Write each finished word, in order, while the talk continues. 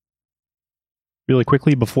Really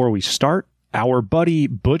quickly before we start, our buddy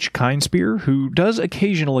Butch Kinespear, who does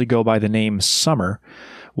occasionally go by the name Summer,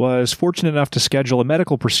 was fortunate enough to schedule a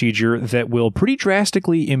medical procedure that will pretty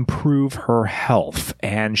drastically improve her health,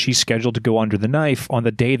 and she's scheduled to go under the knife on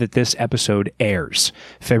the day that this episode airs,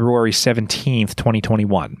 February 17th,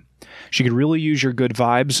 2021. She could really use your good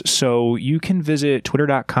vibes, so you can visit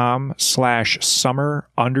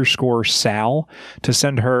twitter.com/summer_Sal to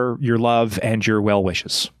send her your love and your well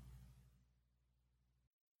wishes.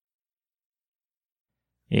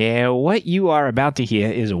 Yeah, what you are about to hear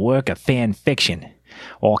is a work of fan fiction.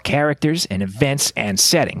 All characters and events and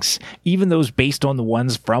settings, even those based on the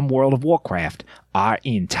ones from World of Warcraft, are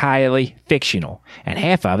entirely fictional, and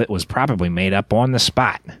half of it was probably made up on the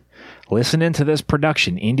spot. Listening to this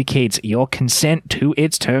production indicates your consent to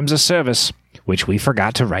its terms of service, which we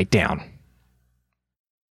forgot to write down.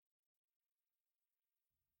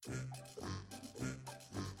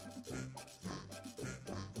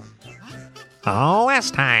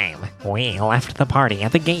 Last time, we left the party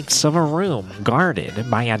at the gates of a room guarded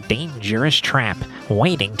by a dangerous trap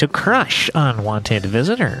waiting to crush unwanted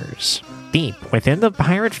visitors. Deep within the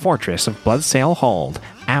pirate fortress of Bloodsail Hold,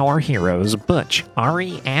 our heroes Butch,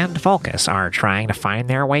 Ari, and Vulcus are trying to find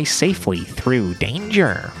their way safely through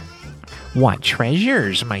danger. What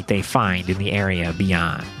treasures might they find in the area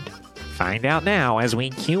beyond? Find out now as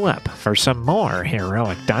we queue up for some more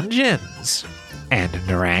heroic Dungeons and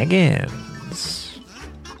Dragons.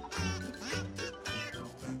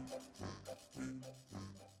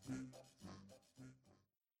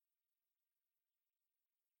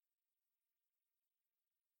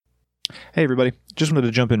 Hey everybody, just wanted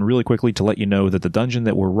to jump in really quickly to let you know that the dungeon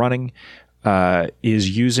that we're running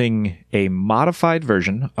is using a modified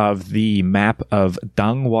version of the map of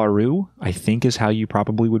Dangwaru, I think is how you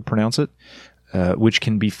probably would pronounce it, which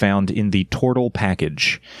can be found in the Tortle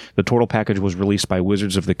package. The Tortle package was released by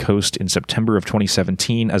Wizards of the Coast in September of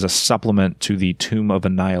 2017 as a supplement to the Tomb of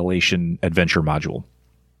Annihilation adventure module.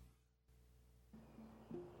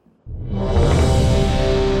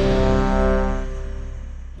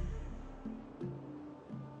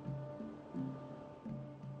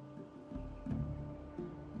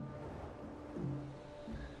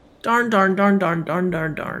 Darn.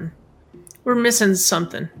 We're missing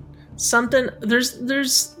something.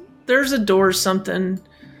 There's a door, something.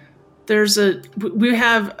 We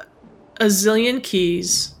have a zillion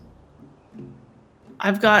keys.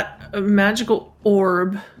 I've got a magical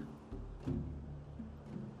orb.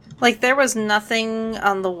 Like, there was nothing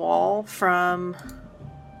on the wall from...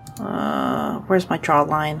 where's my draw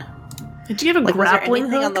line? Did you have a grappling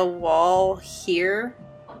was there anything hook? on the wall here?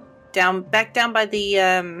 Back down by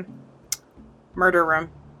the murder room.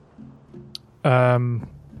 Are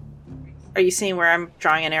you seeing where I'm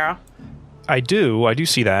drawing an arrow? I do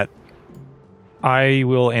see that. I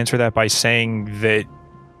will answer that by saying that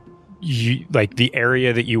the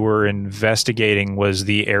area that you were investigating was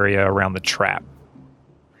the area around the trap.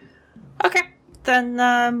 Okay. Then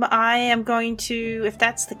I am going to, if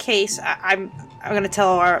that's the case, I'm going to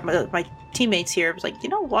tell my teammates here, like, you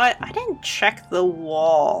know what? I didn't check the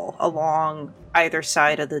wall along either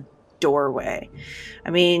side of the doorway. I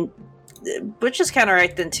mean, Butch is kind of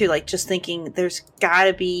right then too, like, just thinking there's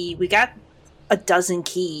gotta be, we got a dozen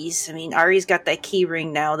keys. I mean, Ari's got that key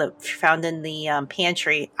ring now that found in the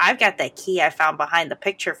pantry. I've got that key I found behind the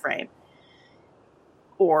picture frame.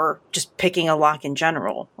 Or just picking a lock in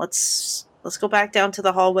general. Let's go back down to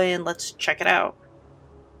the hallway and let's check it out.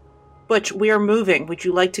 Butch, we are moving. Would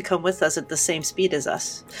you like to come with us at the same speed as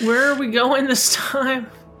us? Where are we going this time?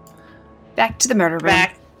 Back to the murder room.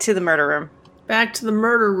 Back to the murder room. Back to the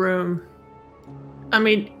murder room. I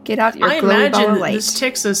mean, Get out your I glowy ball imagine of that light. this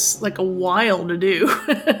takes us like a while to do.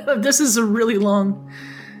 This is a really long...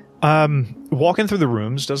 Walking through the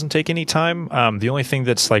rooms doesn't take any time. The only thing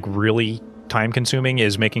that's like really time consuming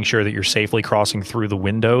is making sure that you're safely crossing through the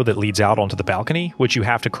window that leads out onto the balcony, which you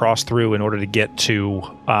have to cross through in order to get to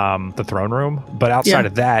the throne room. But outside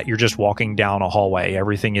of that, you're just walking down a hallway.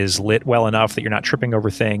 Everything is lit well enough that you're not tripping over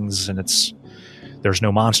things, and there's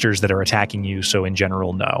no monsters that are attacking you. So in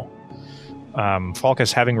general, no.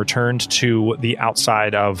 Falcus, having returned to the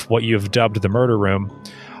outside of what you've dubbed the murder room,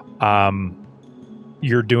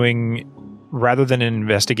 you're doing, rather than an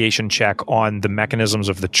investigation check on the mechanisms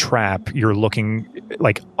of the trap, you're looking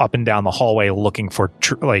like up and down the hallway looking for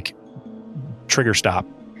trigger stop.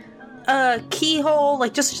 keyhole,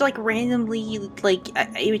 like just like randomly, like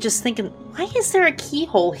I was just thinking, why is there a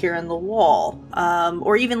keyhole here in the wall?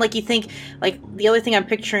 Or even like you think, like the other thing I'm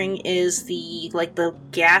picturing is the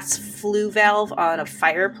gas flue valve on a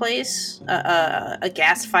fireplace, a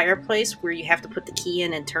gas fireplace where you have to put the key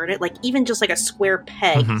in and turn it. Like even just like a square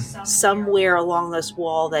peg somewhere along this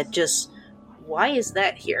wall that just, why is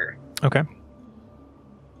that here? Okay.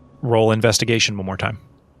 Roll investigation one more time.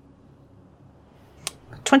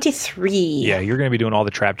 23. Yeah, you're going to be doing all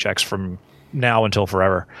the trap checks from now until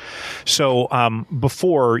forever. So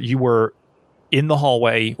before, you were in the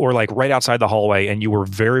hallway or like right outside the hallway, and you were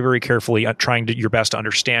very, very carefully trying your best to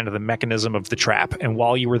understand the mechanism of the trap. And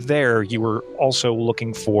while you were there, you were also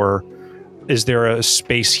looking for, is there a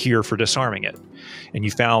space here for disarming it? And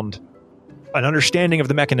you found an understanding of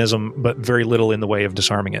the mechanism, but very little in the way of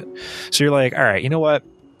disarming it. So you're like, all right, you know what?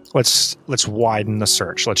 Let's widen the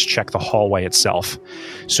search. Let's check the hallway itself.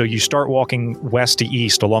 So you start walking west to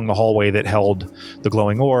east along the hallway that held the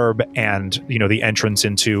glowing orb and, you know, the entrance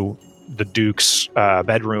into the Duke's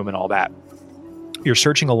bedroom and all that. You're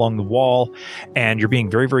searching along the wall, and you're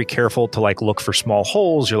being very, very careful to like look for small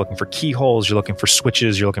holes. You're looking for keyholes. You're looking for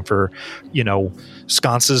switches. You're looking for, you know,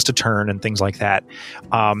 sconces to turn and things like that.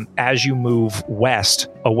 As you move west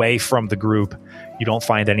away from the group, you don't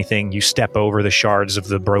find anything. You step over the shards of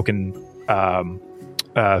the broken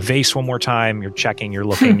vase one more time. You're checking, you're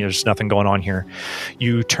looking, there's nothing going on here.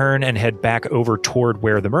 You turn and head back over toward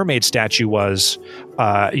where the mermaid statue was.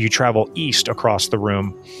 You travel east across the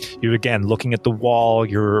room. You're again looking at the wall.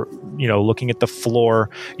 You're, you know, looking at the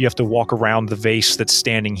floor. You have to walk around the vase that's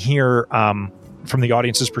standing here. From the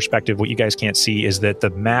audience's perspective, what you guys can't see is that the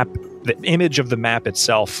image of the map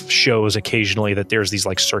itself shows occasionally that there's these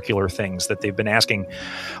like circular things that they've been asking,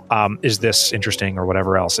 is this interesting or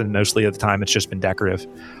whatever else? And mostly at the time, it's just been decorative.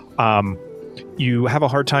 You have a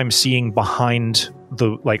hard time seeing behind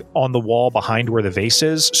like on the wall behind where the vase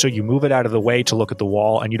is. So you move it out of the way to look at the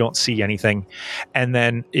wall, and you don't see anything. And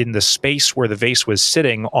then in the space where the vase was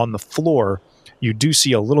sitting on the floor, you do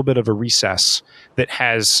see a little bit of a recess that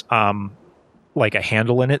has, like a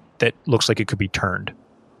handle in it that looks like it could be turned.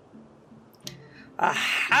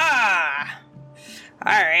 Aha!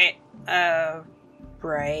 Alright.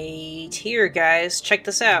 Right here, guys. Check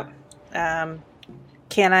this out. Can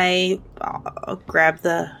I grab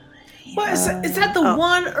the... What, is that the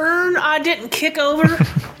one urn I didn't kick over?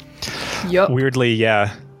 Yup. Weirdly,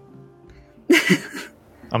 yeah.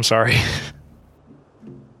 I'm sorry.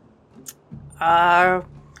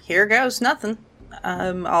 Here goes nothing.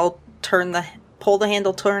 I'll pull the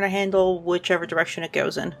handle, turn the handle, whichever direction it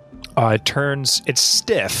goes in. It's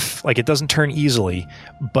stiff, like it doesn't turn easily,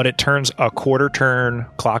 but it turns a quarter turn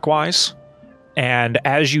clockwise. And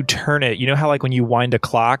as you turn it, you know how like when you wind a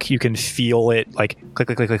clock, you can feel it like click,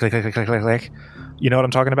 click, click, click, click, click, click, click, click. You know what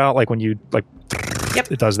I'm talking about? Like when you like,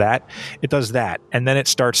 yep. It does that. It does that. And then it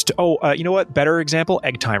starts to, you know what? Better example,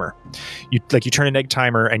 egg timer. You turn an egg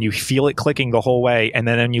timer and you feel it clicking the whole way. And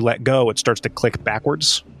then when you let go, it starts to click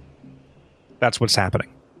backwards. That's what's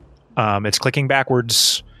happening. It's clicking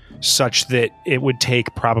backwards such that it would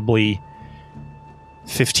take probably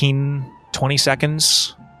 15, 20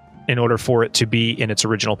 seconds in order for it to be in its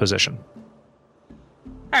original position.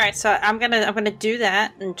 All right, so I'm gonna do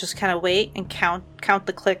that and just kind of wait and count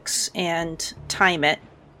the clicks and time it,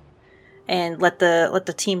 and let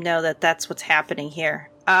the team know that that's what's happening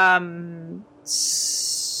here.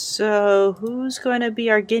 So who's going to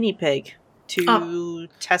be our guinea pig to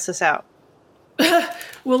test this out?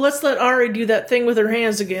 Well, let's let Ari do that thing with her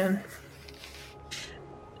hands again.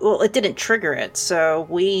 Well, it didn't trigger it, so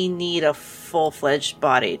we need a full-fledged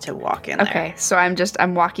body to walk in there. Okay, so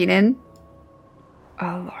I'm walking in.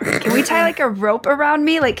 Oh, Lord. Can we tie, like, a rope around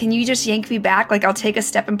me? Like, can you just yank me back? Like, I'll take a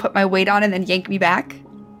step and put my weight on and then yank me back?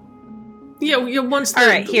 Yeah, once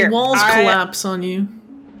the walls collapse on you.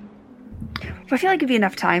 I feel like it'd be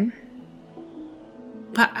enough time.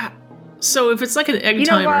 So if it's like an egg timer... You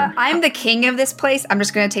know what? I'm the king of this place. I'm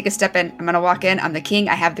just going to take a step in. I'm going to walk in. I'm the king.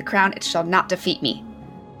 I have the crown. It shall not defeat me.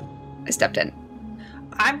 I stepped in.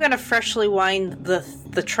 I'm going to freshly wind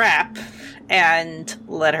the trap and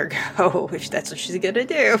let her go, if that's what she's going to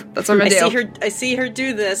do. That's what I'm going to do. I see her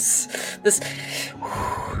do this.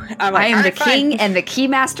 I am the king and the key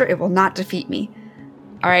master. It will not defeat me.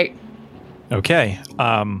 All right. Okay.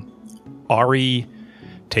 Ari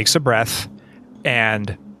takes a breath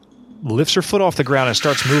and lifts her foot off the ground and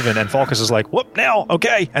starts moving, and Falcus is like, whoop, now,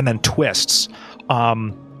 okay, and then twists.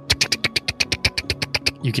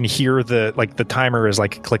 You can hear the timer is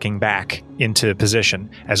like clicking back into position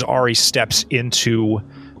as Ari steps into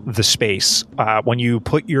the space. When you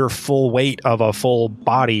put your full weight of a full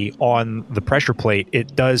body on the pressure plate,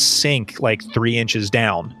 it does sink like 3 inches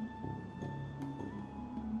down.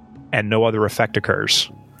 And no other effect occurs.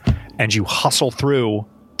 And you hustle through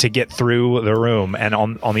to get through the room. And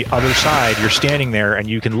on the other side, you're standing there and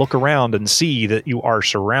you can look around and see that you are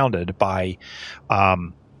surrounded by,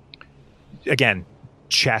 again,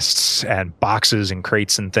 chests and boxes and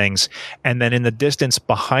crates and things. And then in the distance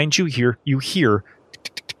behind you here, you hear.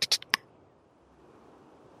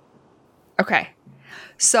 Okay.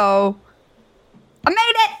 So I made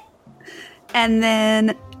it. And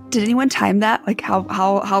then did anyone time that? Like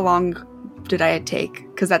how long did I take?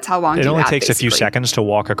 Because that's how long it only takes basically. a few seconds to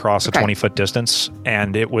walk across a 20-foot distance,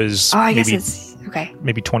 and it was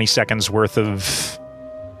maybe 20 seconds worth of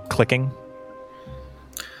clicking.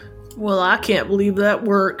 Well, I can't believe that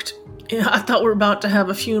worked. Yeah, I thought we were about to have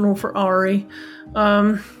a funeral for Ari.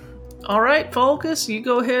 All right, Falcus, you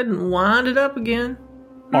go ahead and wind it up again.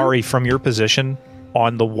 Ari, from your position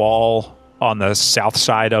on the wall, on the south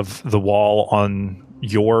side of the wall on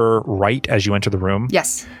your right as you enter the room,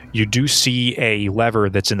 yes, you do see a lever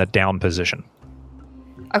that's in the down position.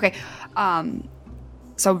 Okay.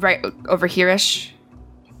 So right over here-ish?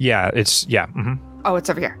 Yeah, it's, yeah. Mm-hmm. Oh, it's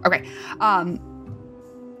over here. Okay.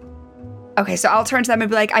 Okay, so I'll turn to them and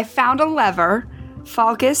be like, I found a lever.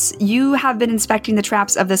 Falcus, you have been inspecting the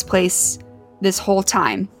traps of this place this whole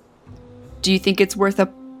time. Do you think it's worth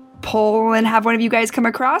a pull and have one of you guys come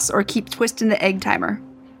across, or keep twisting the egg timer?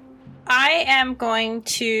 I am going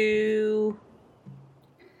to...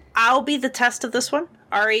 I'll be the test of this one.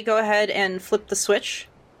 Ari, go ahead and flip the switch.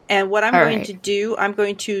 And what I'm going to do, I'm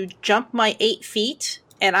going to jump my 8 feet,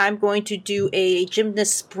 and I'm going to do a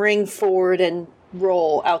gymnast spring forward and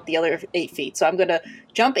roll out the other 8 feet. So I'm going to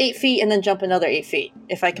jump 8 feet and then jump another 8 feet,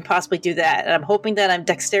 if I can possibly do that. And I'm hoping that I'm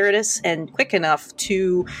dexterous and quick enough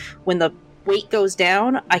to, when the weight goes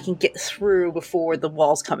down, I can get through before the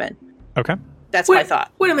walls come in. Okay. That's my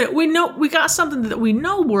thought. Wait a minute. We got something that we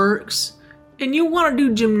know works, and you want to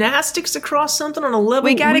do gymnastics across something on a level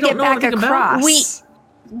we got to get back across.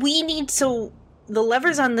 We need, so the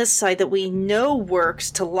lever's on this side that we know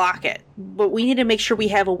works to lock it, but we need to make sure we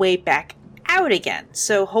have a way back out again.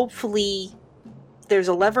 So hopefully there's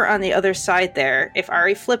a lever on the other side there. If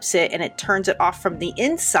Ari flips it and it turns it off from the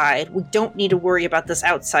inside, we don't need to worry about this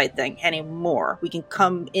outside thing anymore. We can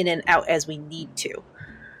come in and out as we need to.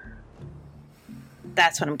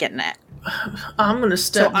 That's what I'm getting at. I'm going to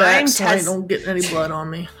step back so I don't get any blood on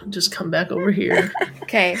me. Just come back over here.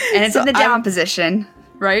 Okay, and it's in the down position,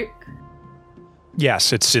 right?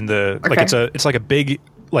 Yes, it's in the it's like a big,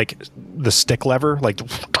 like the stick lever, like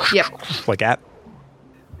like that.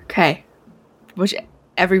 Okay, which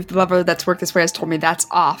every lever that's worked this way has told me that's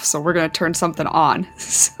off, so we're going to turn something on.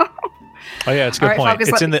 So. Oh yeah, it's a good point. Focus,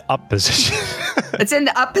 it's in the up position. It's in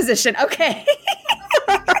the up position. Okay.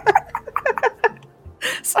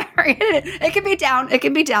 Sorry, it can be down. It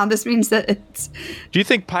can be down. This means that it's... Do you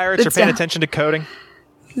think pirates are paying attention to coding?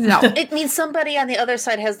 No. It means somebody on the other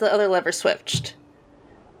side has the other lever switched.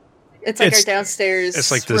 It's like our downstairs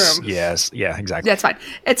It's like room. this. Yes. Yeah, exactly. That's fine.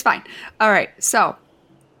 It's fine. All right. So,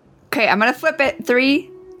 okay, I'm going to flip it. 3,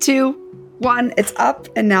 2, 1. It's up.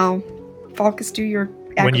 And now, Falcus, do your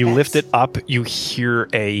acrobatics. When you lift it up, you hear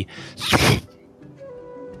a...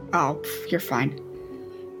 Oh, you're fine.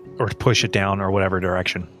 Or push it down or whatever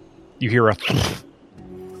direction. You hear a...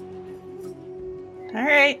 All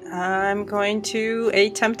right, I'm going to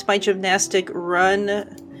attempt my gymnastic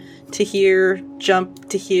run to here, jump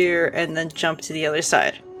to here, and then jump to the other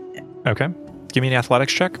side. Okay. Give me an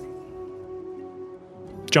athletics check.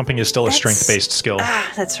 Jumping is still a strength-based skill.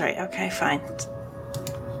 Ah, that's right. Okay, fine.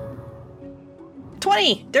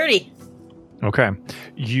 20, dirty. Okay.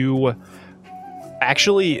 You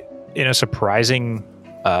actually, in a surprising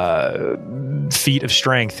feat of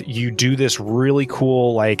strength, you do this really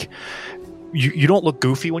cool, like, you don't look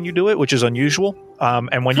goofy when you do it, which is unusual.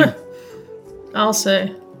 And when you... I'll say.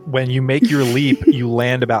 When you make your leap, you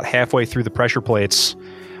land about halfway through the pressure plates,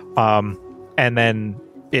 and then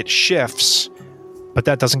it shifts, but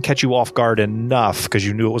that doesn't catch you off guard enough because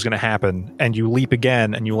you knew it was going to happen, and you leap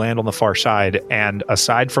again and you land on the far side, and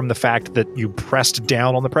aside from the fact that you pressed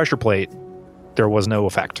down on the pressure plate, there was no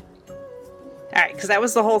effect. All right, because that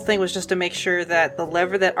was the whole thing, was just to make sure that the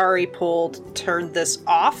lever that Ari pulled turned this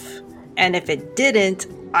off, and if it didn't,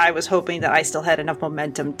 I was hoping that I still had enough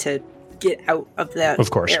momentum to get out of that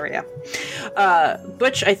area.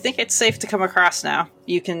 Butch, I think it's safe to come across now.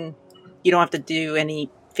 You don't have to do any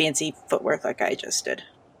fancy footwork like I just did.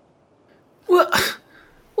 Well,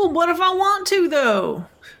 Well, what if I want to, though?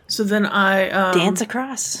 So then I Dance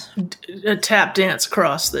across. Tap dance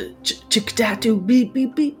across the chick dat do beep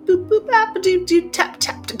beep beep boop boop bap do do tap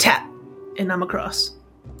tap to tap, and I'm across.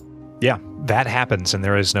 Yeah, that happens, and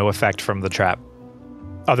there is no effect from the trap,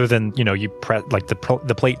 other than you press like the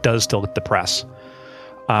plate does still get the press.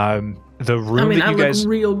 The room that I you guys look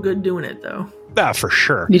real good doing it though. for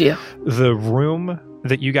sure. You do. The room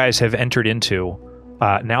that you guys have entered into.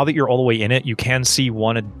 Now that you're all the way in it, you can see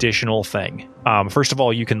one additional thing. First of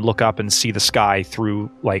all, you can look up and see the sky through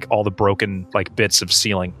like all the broken like bits of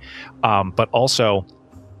ceiling. But also,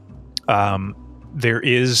 there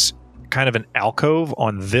is kind of an alcove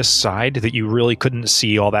on this side that you really couldn't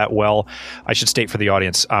see all that well. I should state for the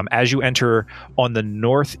audience, as you enter on the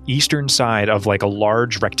northeastern side of like a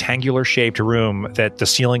large rectangular shaped room that the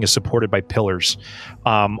ceiling is supported by pillars.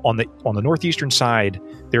 On the northeastern side,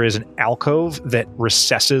 there is an alcove that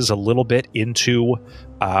recesses a little bit into,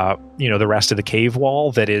 the rest of the cave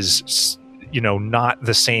wall that is, not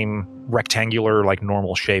the same rectangular, like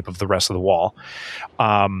normal shape of the rest of the wall.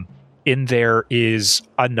 In there is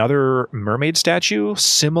another mermaid statue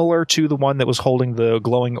similar to the one that was holding the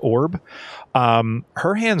glowing orb.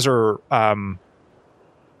 Her hands are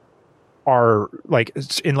like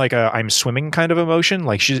in like a I'm swimming kind of emotion.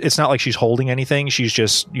 Like it's not like she's holding anything. She's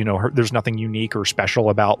just, there's nothing unique or special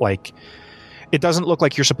about like, it doesn't look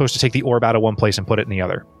like you're supposed to take the orb out of one place and put it in the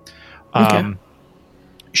other. Okay.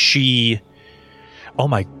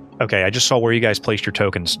 Okay, I just saw where you guys placed your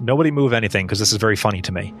tokens. Nobody move anything because this is very funny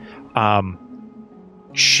to me.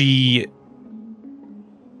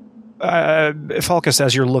 Falcus,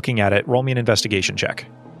 as you're looking at it, roll me an investigation check.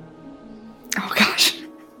 Oh, gosh.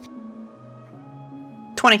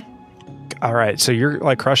 20. All right, so you're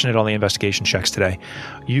like crushing it on the investigation checks today.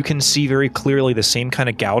 You can see very clearly the same kind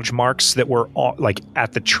of gouge marks that were like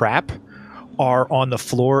at the trap are on the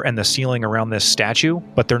floor and the ceiling around this statue,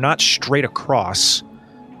 but they're not straight across.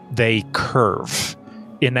 They curve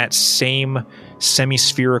in that same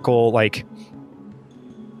semi-spherical, like,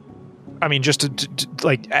 just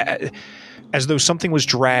like as though something was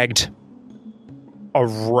dragged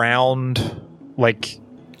around, like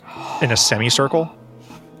in a semicircle.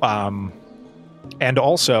 And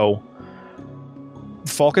also,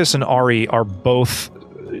 Falcus and Ari are both,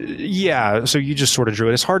 so you just sort of drew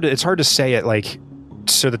it. It's hard to say it like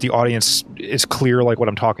so that the audience is clear like what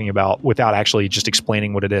I'm talking about without actually just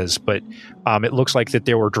explaining what it is. But it looks like that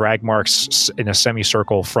there were drag marks in a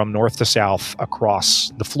semicircle from north to south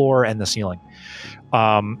across the floor and the ceiling.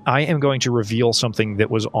 I am going to reveal something that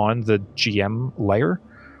was on the GM layer.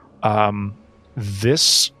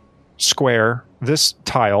 This square, this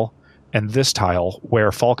tile, and this tile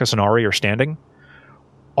where Falcus and Ari are standing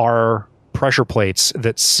are pressure plates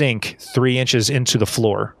that sink 3 inches into the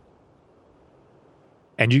floor.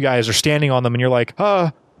 And you guys are standing on them and you're like,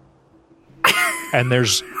 and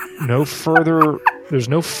there's no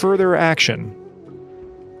further action.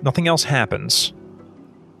 Nothing else happens.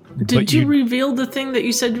 Did you reveal the thing that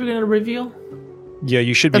you said you were going to reveal? Yeah,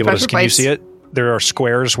 you should be able to. Can you see it? There are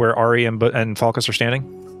squares where Ari and Falcus are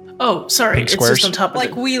standing. Oh, sorry. Pink it's squares? just on top of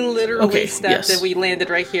Like, we literally stepped and we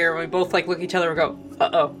landed right here, and we both, like, look at each other and go,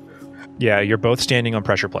 uh-oh. Yeah, you're both standing on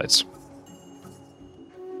pressure plates.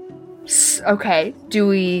 Okay.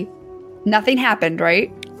 Nothing happened,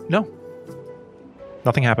 right? No.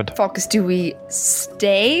 Nothing happened. Falcus, do we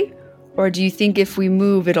stay? Or do you think if we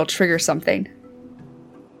move, it'll trigger something?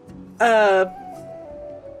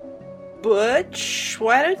 Butch,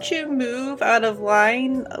 why don't you move out of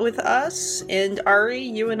line with us? And Ari,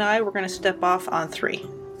 you and I, we're going to step off on 3.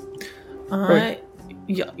 All right.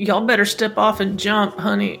 Y'all better step off and jump,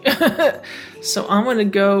 honey. So I'm going to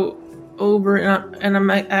go over and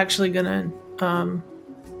I'm actually going to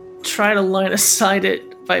try to line of sight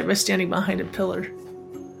it by standing behind a pillar.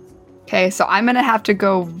 Okay, so I'm going to have to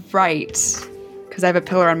go right because I have a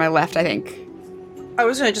pillar on my left, I think. I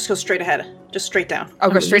was going to just go straight ahead. Just straight down. Oh,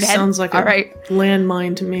 go straight ahead? Sounds like all a right.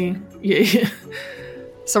 landmine to me. Yeah.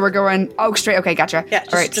 So we're going, straight. Okay, gotcha. Yeah,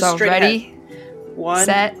 all right, so ready, ahead. 1,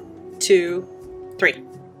 set, 2, 3.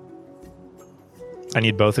 I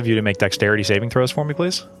need both of you to make dexterity saving throws for me,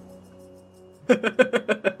 please. Oh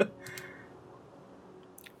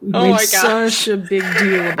my gosh. Such a big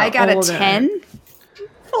deal about I got a 10.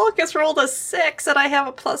 Falcus rolled a 6 and I have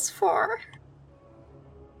a +4.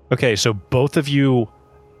 Okay, so both of you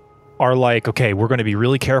are like, okay, we're going to be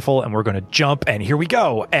really careful and we're going to jump and here we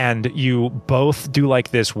go. And you both do like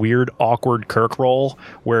this weird, awkward Kirk roll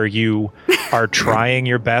where you are trying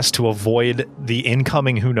your best to avoid the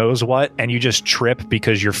incoming who knows what. And you just trip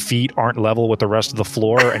because your feet aren't level with the rest of the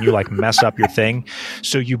floor and you like mess up your thing.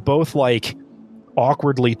 So you both like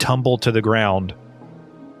awkwardly tumble to the ground.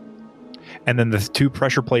 And then the 2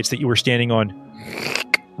 pressure plates that you were standing on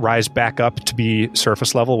rise back up to be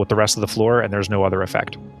surface level with the rest of the floor, and there's no other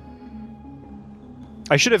effect.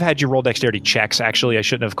 I should have had you roll dexterity checks, actually. I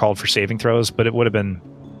shouldn't have called for saving throws, but it would have been...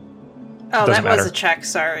 Oh, that matter. was a check,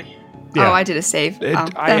 sorry. Yeah. Oh, I did a save.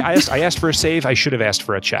 I asked for a save. I should have asked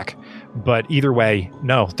for a check. But either way,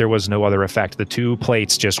 no, there was no other effect. The 2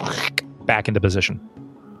 plates just back into position.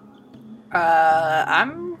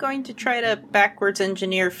 I'm going to try to backwards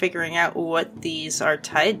engineer figuring out what these are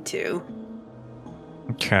tied to.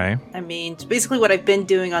 Okay. I mean, it's basically what I've been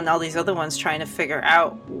doing on all these other ones, trying to figure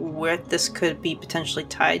out what this could be potentially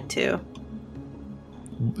tied to.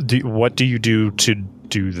 What do you do to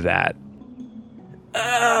do that?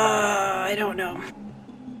 I don't know.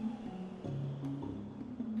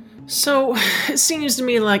 So, it seems to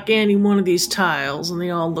me like any one of these tiles, and they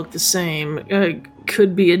all look the same,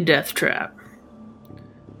 could be a death trap.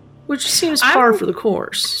 Which seems par for the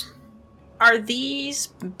course. Are these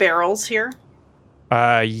barrels here?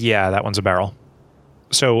 Yeah, that one's a barrel.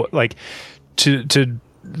 So, like, to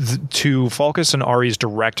Falcus and Ari's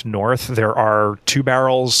direct north, there are 2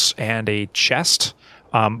 barrels and a chest.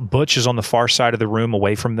 Butch is on the far side of the room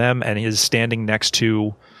away from them and is standing next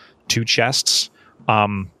to 2 chests.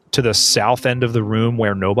 To the south end of the room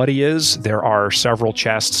where nobody is, there are several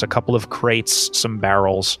chests, a couple of crates, some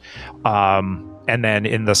barrels. And then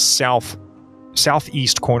in the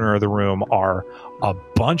southeast corner of the room are a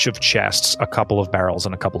bunch of chests, a couple of barrels,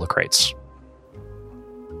 and a couple of crates.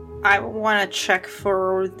 I want to check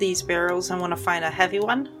for these barrels. I want to find a heavy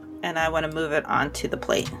one, and I want to move it onto the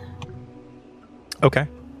plate. Okay.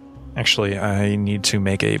 Actually, I need to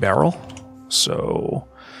make a barrel. So,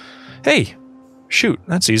 hey, shoot,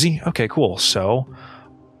 that's easy. Okay, cool. So,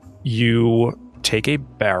 you take a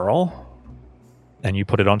barrel and you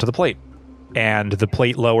put it onto the plate. And the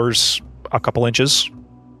plate lowers a couple inches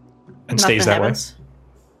and stays that way.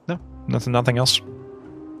 No, nothing else.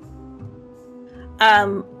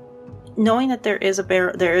 Knowing that there is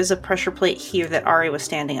a pressure plate here that Ari was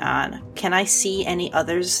standing on, can I see any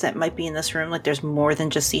others that might be in this room? Like there's more than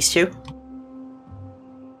just these 2?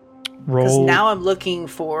 Because now I'm looking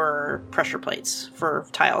for pressure plates for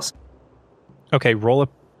tiles. Okay, roll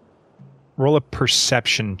a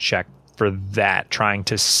perception check for that, trying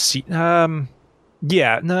to see. I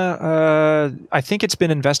think it's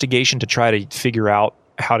been investigation to try to figure out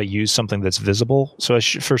how to use something that's visible. So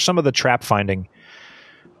for some of the trap finding,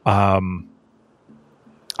 I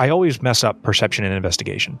always mess up perception and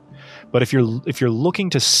investigation. But if you're looking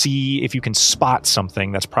to see if you can spot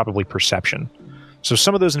something, that's probably perception. So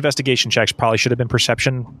some of those investigation checks probably should have been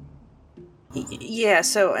perception. Yeah,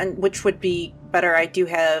 and which would be better. I do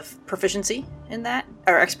have proficiency in that,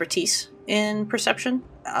 or expertise in perception.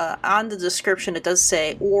 On the description, it does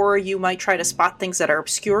say, or you might try to spot things that are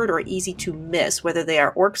obscured or easy to miss, whether they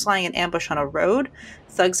are orcs lying in ambush on a road,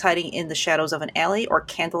 thugs hiding in the shadows of an alley, or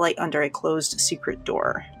candlelight under a closed secret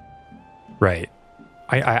door. Right.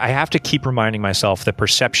 I have to keep reminding myself that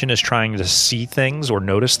perception is trying to see things or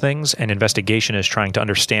notice things, and investigation is trying to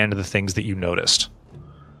understand the things that you noticed.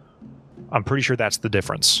 I'm pretty sure that's the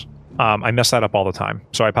difference. I mess that up all the time.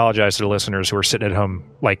 So I apologize to the listeners who are sitting at home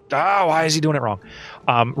like, why is he doing it wrong?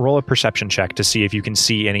 Roll a perception check to see if you can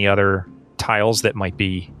see any other tiles that might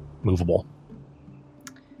be movable.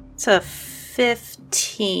 It's a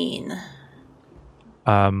 15.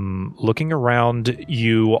 Looking around,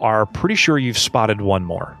 you are pretty sure you've spotted one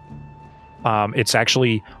more. It's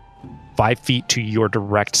actually 5 feet to your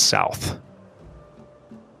direct south.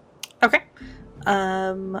 Okay.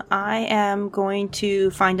 I am going to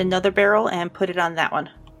find another barrel and put it on that one.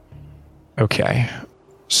 Okay.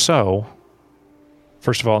 So,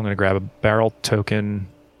 first of all, I'm going to grab a barrel token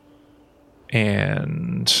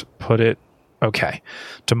and put it,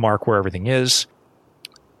 to mark where everything is.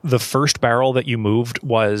 The first barrel that you moved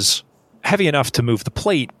was heavy enough to move the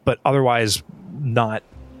plate, but otherwise not,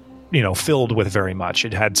 filled with very much.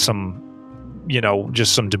 It had some,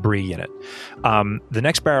 just some debris in it. The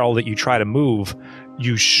next barrel that you try to move,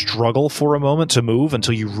 you struggle for a moment to move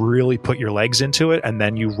until you really put your legs into it, and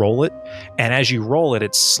then you roll it. And as you roll it,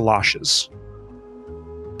 it sloshes.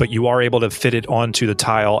 But you are able to fit it onto the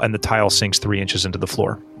tile, and the tile sinks 3 inches into the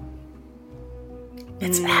floor.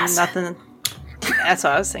 It's nothing. That's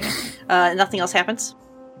what I was thinking. Nothing else happens?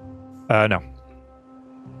 No.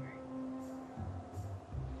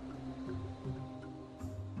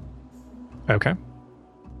 Okay.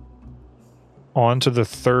 On to the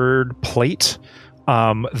third plate.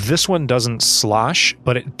 This one doesn't slosh,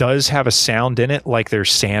 but it does have a sound in it like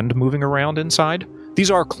there's sand moving around inside. These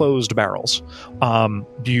are closed barrels.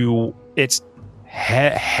 It's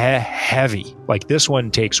heavy. Like this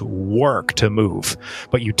one takes work to move,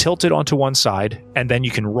 but you tilt it onto one side and then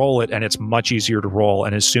you can roll it and it's much easier to roll.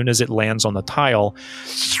 And as soon as it lands on the tile,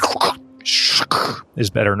 is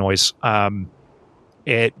better noise.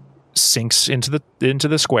 It sinks into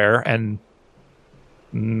the square and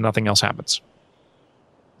nothing else happens.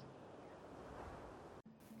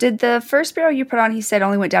 Did the first barrel you put on, he said,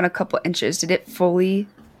 only went down a couple inches. Did it fully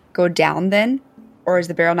go down then? Or is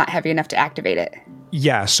the barrel not heavy enough to activate it?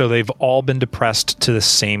 Yeah, so they've all been depressed to the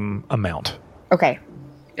same amount. Okay.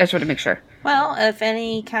 I just wanted to make sure. Well, if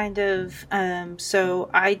any kind of... so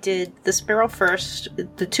I did this barrel first.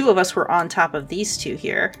 The two of us were on top of these two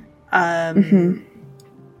here.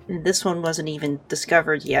 This one wasn't even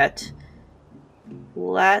discovered yet.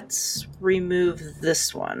 Let's remove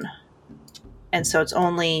this one. And so it's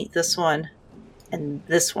only this one and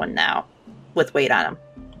this one now with weight on them.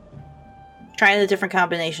 Trying the different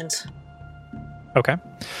combinations. Okay.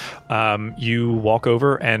 You walk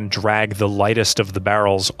over and drag the lightest of the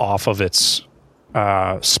barrels off of its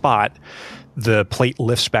spot. The plate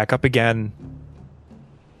lifts back up again.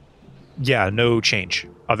 Yeah, no change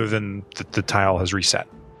other than the tile has reset.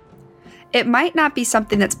 It might not be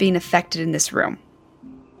something that's being affected in this room.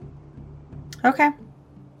 Okay.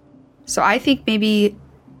 So I think maybe,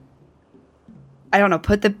 I don't know,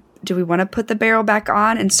 do we want to put the barrel back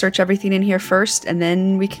on and search everything in here first, and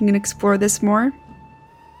then we can explore this more?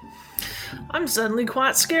 I'm suddenly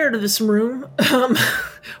quite scared of this room.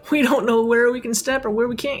 We don't know where we can step or where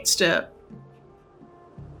we can't step.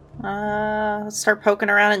 Let's start poking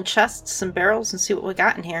around in chests and barrels and see what we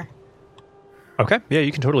got in here. Okay, yeah,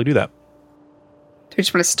 you can totally do that. Do we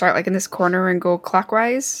just want to start like in this corner and go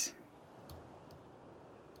clockwise?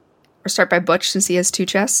 Or start by Butch since he has 2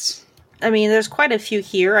 chests? I mean, there's quite a few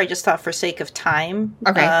here. I just thought for sake of time.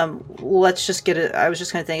 Okay. Let's just I was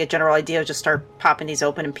just going to think a general idea of just start popping these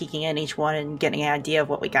open and peeking in each one and getting an idea of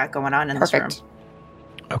what we got going on in this room.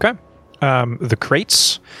 Okay. The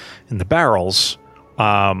crates and the barrels,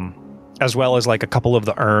 as well as like a couple of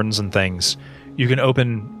the urns and things, you can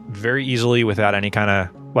open very easily without any kind of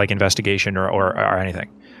like investigation or anything.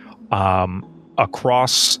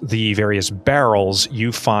 Across the various barrels,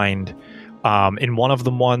 you find in one of the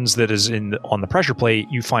ones that is on the pressure plate,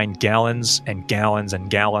 you find gallons and gallons and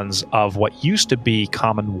gallons of what used to be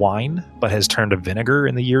common wine, but has turned to vinegar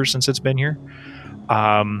in the years since it's been here.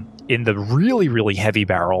 In the really, really heavy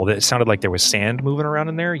barrel that sounded like there was sand moving around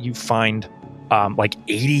in there, you find like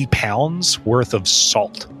 80 pounds worth of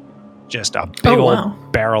salt. Just a big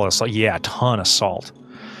old barrel of salt. Yeah, a ton of salt.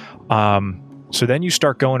 So then you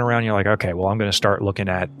start going around and you're like, okay, well, I'm going to start looking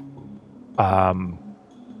at...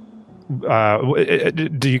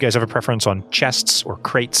 do you guys have a preference on chests or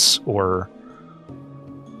crates or...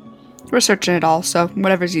 We're searching it all, so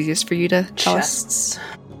whatever's easiest for you to tell Chests. us.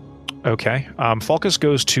 Okay. Falcus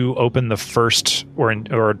goes to open the first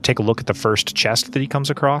or take a look at the first chest that he comes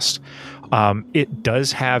across. It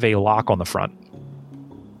does have a lock on the front.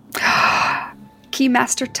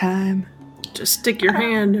 Keymaster time. Just stick your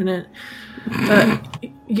hand in it.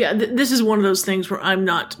 This is one of those things where I'm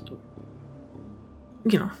not, I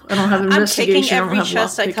don't have investigation. I'm taking every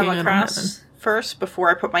chest I come across first before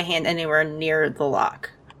I put my hand anywhere near the lock.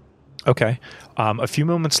 Okay. A few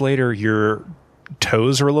moments later, your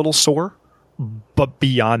toes are a little sore, but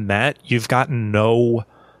beyond that, you've gotten no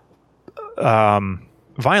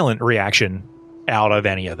violent reaction out of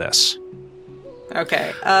any of this.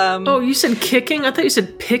 Okay. You said kicking? I thought you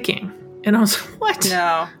said picking. And I was like, what?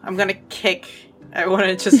 No, I'm gonna kick. I want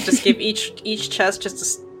to just give each chest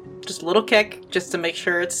just a little kick, just to make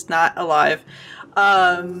sure it's not alive.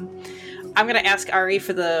 I'm gonna ask Ari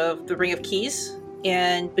for the ring of keys,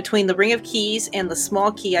 and between the ring of keys and the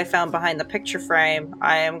small key I found behind the picture frame,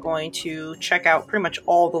 I am going to check out pretty much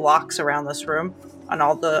all the locks around this room on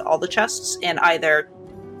all the chests, and either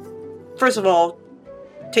first of all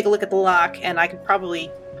take a look at the lock, and I could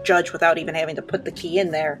probably judge without even having to put the key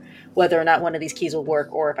in there whether or not one of these keys will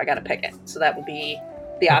work or if I gotta pick it. So that would be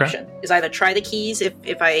the option, is either try the keys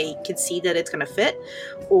if I can see that it's gonna fit,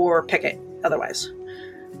 or pick it otherwise.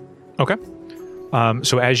 Okay.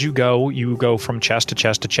 So as you go from chest to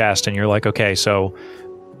chest to chest, and you're like, okay, so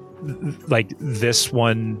like this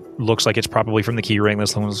one looks like it's probably from the key ring,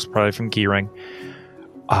 this one's probably from the key ring.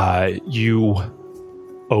 You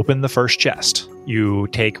open the first chest. You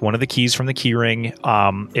take one of the keys from the key ring.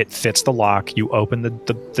 It fits the lock. You open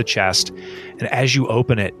the chest, and as you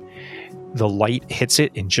open it, the light hits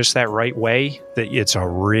it in just that right way that it's a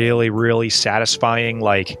really, really satisfying,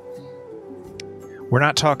 like, we're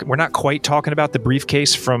not quite talking about the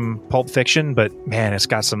briefcase from Pulp Fiction, but man,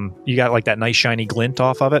 you got like that nice shiny glint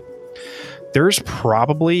off of it. There's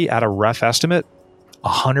probably, at a rough estimate,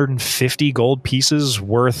 150 gold pieces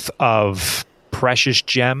worth of precious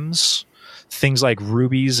gems, things like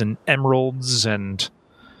rubies and emeralds and,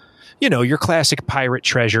 your classic pirate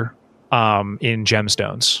treasure in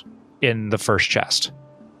gemstones in the first chest.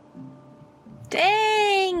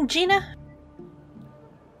 Dang, Gina.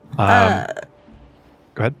 Go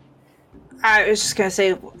ahead. I was just going to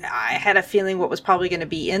say, I had a feeling what was probably going to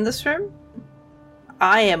be in this room.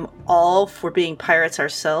 I am all for being pirates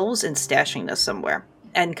ourselves and stashing this somewhere.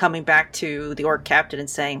 And coming back to the orc captain and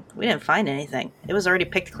saying, we didn't find anything. It was already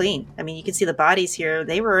picked clean. I mean, you can see the bodies here.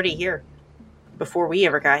 They were already here before we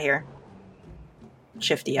ever got here.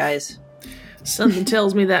 Shifty eyes. Something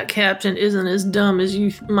tells me that captain isn't as dumb as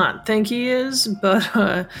you might think he is,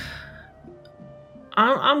 but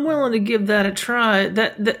I'm willing to give that a try.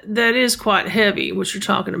 That is quite heavy, what you're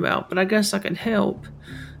talking about, but I guess I can help.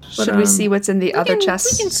 But, Should we see what's in the other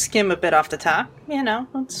chests? We can skim a bit off the top.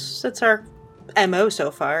 That's our MO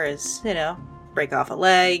so far is, break off a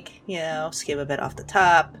leg, skim a bit off the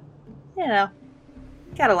top.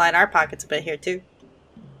 Gotta line our pockets a bit here, too.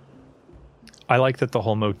 I like that the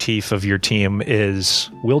whole motif of your team is,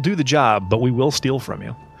 we'll do the job, but we will steal from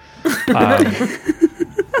you.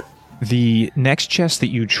 The next chest that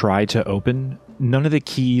you try to open, none of the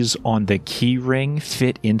keys on the key ring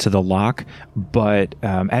fit into the lock, but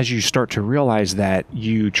as you start to realize that,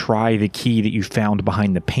 you try the key that you found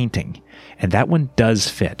behind the painting, and that one does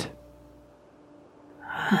fit.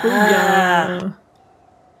 Yeah.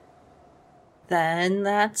 Then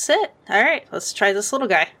that's it. All right, let's try this little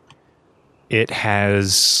guy. It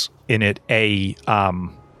has in it a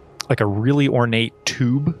really ornate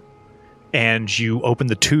tube, and you open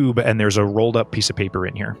the tube and there's a rolled up piece of paper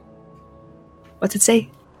in here. What's it say?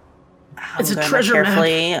 It's I'm a gonna treasure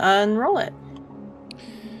carefully unroll it.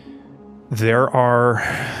 There are,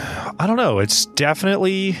 I don't know, it's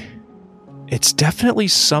definitely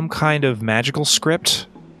some kind of magical script,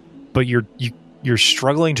 but you're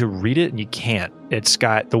struggling to read it and you can't. It's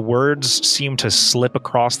got, the words seem to slip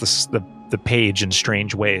across the page in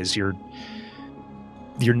strange ways. You're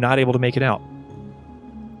not able to make it out.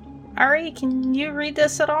 Ari, can you read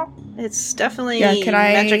this at all? It's definitely can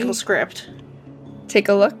I magical script. Take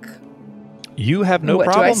a look. You have no What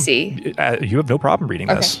problem. do I see? You have no problem reading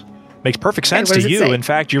Okay. this. Makes perfect sense what to does it you. say? In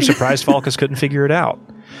fact, you're surprised Falcus couldn't figure it out.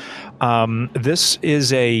 This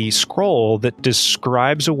is a scroll that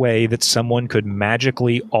describes a way that someone could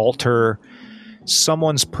magically alter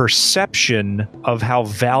someone's perception of how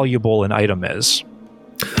valuable an item is.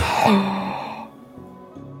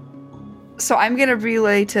 So I'm gonna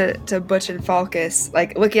relay to Butch and Falcus,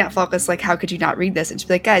 like looking at Falcus, like, how could you not read this? And just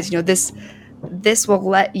be like, guys, this will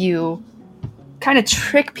let you kind of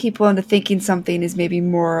trick people into thinking something is maybe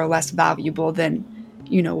more or less valuable than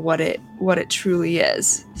what it truly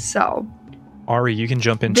is. So Ari, you can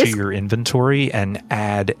jump into your inventory and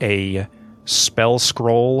add a spell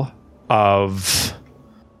scroll of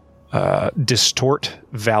distort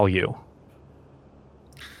value.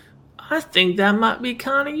 I think that might be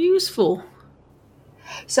kind of useful.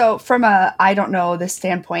 So from a, I don't know, this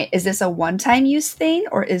standpoint, is this a one-time use thing,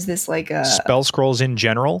 or is this like a... Spell scrolls in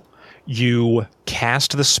general, you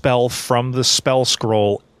cast the spell from the spell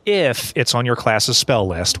scroll if it's on your class's spell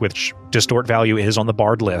list, which distort value is on the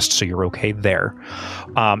bard list, so you're okay there.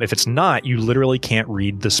 If it's not, you literally can't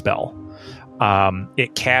read the spell.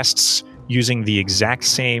 It casts using the exact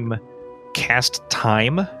same cast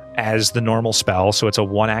time as the normal spell, so it's a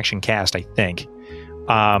one-action cast, I think.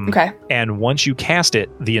 Okay. And once you cast it,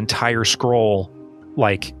 the entire scroll,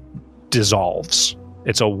 dissolves.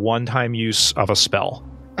 It's a one-time use of a spell.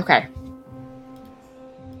 Okay.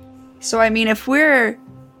 So, I mean, if we're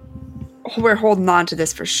holding on to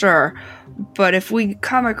this for sure, but if we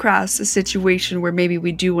come across a situation where maybe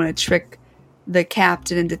we do want to trick the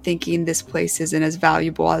captain into thinking this place isn't as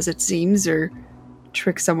valuable as it seems, or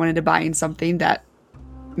trick someone into buying something that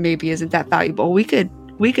maybe isn't that valuable, we could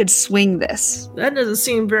swing this. That doesn't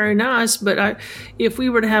seem very nice, but if we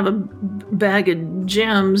were to have a bag of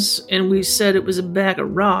gems and we said it was a bag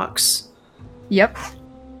of rocks, Yep.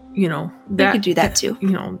 we could do that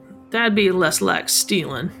too. That'd be less like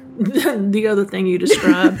stealing than the other thing you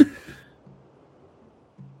described.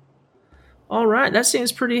 All right, that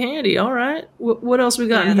seems pretty handy. All right, what else we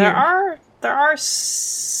got in here? There are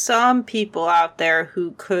some people out there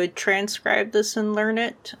who could transcribe this and learn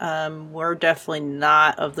it. We're definitely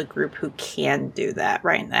not of the group who can do that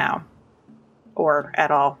right now, or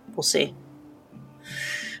at all. We'll see.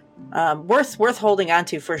 Worth holding on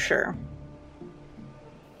to for sure.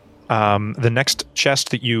 The next chest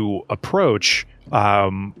that you approach,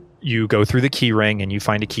 you go through the key ring and you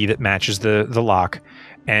find a key that matches the lock.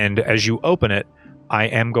 And as you open it, I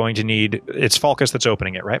am going to need... It's Falcus that's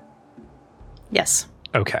opening it, right? Yes.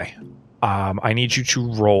 Okay. I need you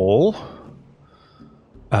to roll...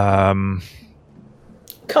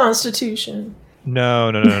 Constitution.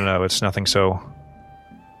 No. It's nothing so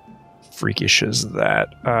freakish as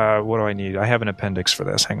that. What do I need? I have an appendix for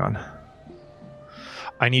this. Hang on.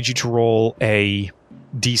 I need you to roll a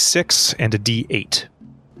D6 and a D8.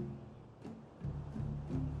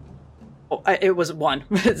 Oh, it was 1.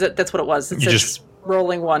 That's what it was. It You says just-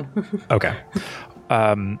 rolling 1. Okay.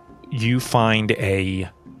 You find a...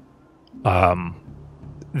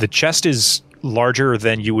 the chest is larger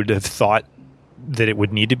than you would have thought that it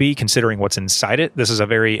would need to be, considering what's inside it. This is a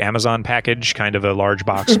very Amazon package, kind of a large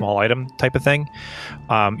box, small item type of thing.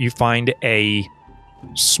 You find a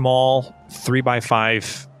small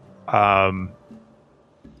 3x5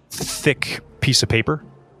 thick piece of paper.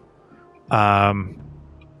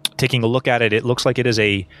 Taking a look at it, it looks like it is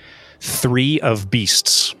a 3 of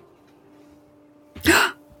beasts.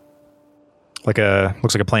 Looks like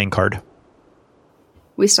a playing card.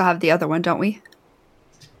 We still have the other one, don't we?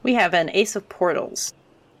 We have an Ace of Portals.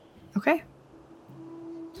 Okay.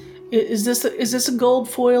 Is this a gold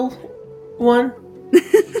foil one?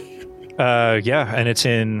 Yeah, and it's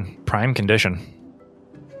in prime condition.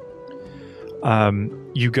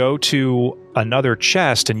 You go to another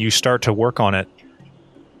chest and you start to work on it.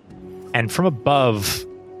 And from above,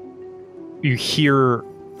 you hear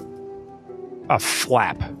a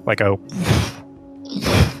flap, like a...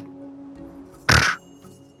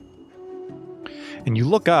 And you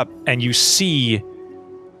look up and you see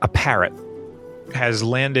a parrot has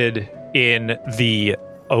landed in the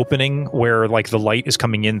opening where like the light is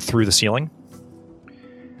coming in through the ceiling.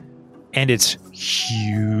 And it's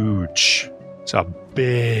huge. It's a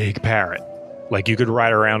big parrot. Like you could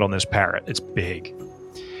ride around on this parrot. It's big.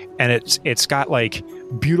 And it's got like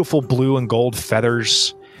beautiful blue and gold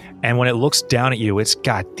feathers. And when it looks down at you, it's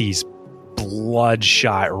got these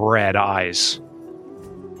bloodshot red eyes.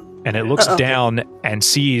 And it looks down and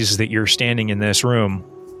sees that you're standing in this room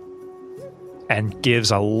and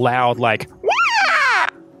gives a loud, like, Wah!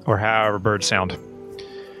 Or however birds sound,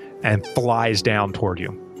 and flies down toward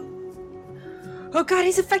you. Oh god,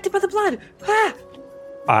 he's affected by the blood! Ah!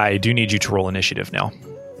 I do need you to roll initiative now.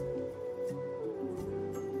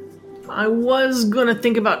 I was gonna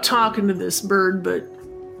think about talking to this bird, but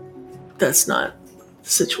that's not the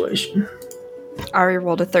situation. Ari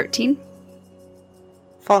rolled a 13.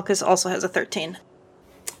 Falcus also has a 13.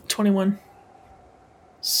 21.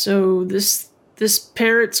 So this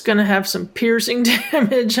parrot's gonna have some piercing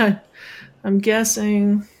damage. I'm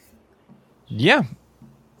guessing. Yeah.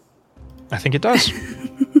 I think it does.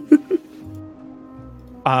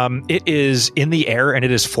 It is in the air and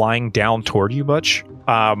it is flying down toward you, Butch.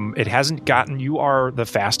 It hasn't gotten... You are the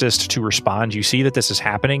fastest to respond. You see that this is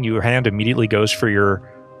happening. Your hand immediately goes for your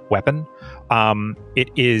weapon. It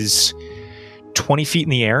is 20 feet in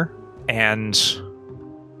the air and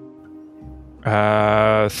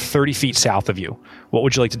 30 feet south of you. What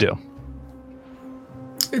would you like to do?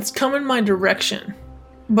 It's coming my direction,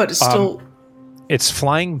 but it's still... It's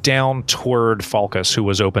flying down toward Falcus, who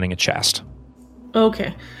was opening a chest.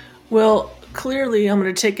 Okay. Well, clearly I'm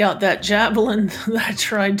going to take out that javelin that I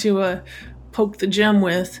tried to poke the gem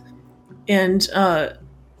with and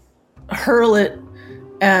hurl it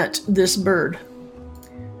at this bird.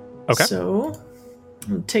 Okay. So, I'm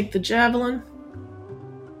going to take the javelin.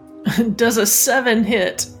 Does a 7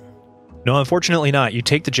 hit? No, unfortunately not. You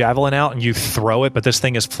take the javelin out and you throw it, but this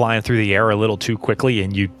thing is flying through the air a little too quickly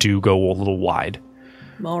and you do go a little wide.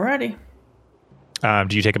 Alrighty.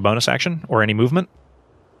 Do you take a bonus action or any movement?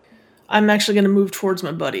 I'm actually going to move towards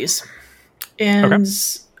my buddies. And, Okay.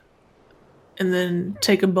 and then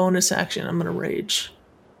take a bonus action. I'm going to rage.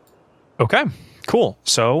 Okay, cool.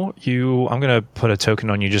 So I'm going to put a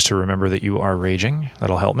token on you just to remember that you are raging.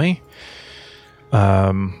 That'll help me.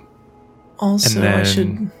 Also, And then- I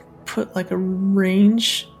should put like a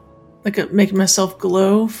range, make myself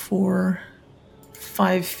glow for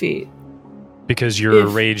 5 feet. Because your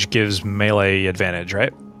If- rage gives melee advantage,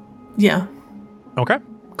 right? Yeah. Okay,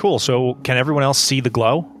 cool. So can everyone else see the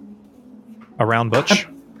glow around Butch?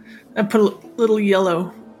 I put a little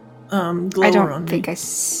yellow glower I on don't me. think I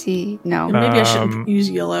see. No. And maybe I shouldn't use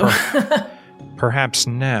yellow. Perhaps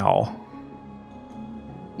now.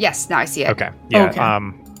 Yes, now I see it. Okay. Yeah.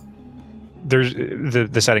 Okay. There's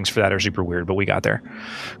the settings for that are super weird, but we got there.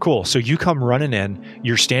 Cool. So you come running in.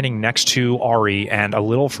 You're standing next to Ari, and a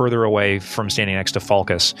little further away from standing next to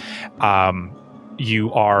Falcus.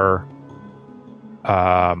 You are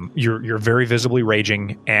You're very visibly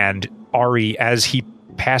raging, and Ari, as he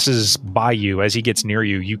passes by you, as he gets near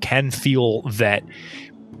you, you can feel that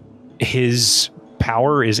his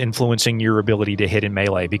power is influencing your ability to hit in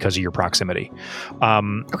melee because of your proximity.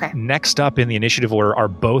 Okay. Next up in the initiative order are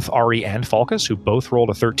both Ari and Falcus, who both rolled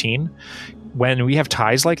a 13. When we have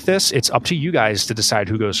ties like this, it's up to you guys to decide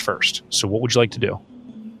who goes first. So what would you like to do?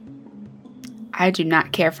 I do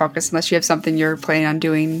not care, Focus, unless you have something you're planning on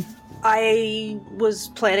doing. I was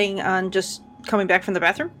planning on just coming back from the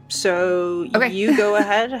bathroom, so Okay. you go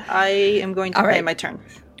ahead. I am going to All play right. my turn.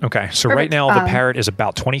 Okay, so Perfect. right now the parrot is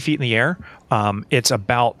about 20 feet in the air. It's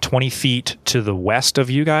about 20 feet to the west of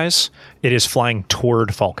you guys. It is flying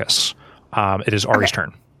toward Falcus. It is Ari's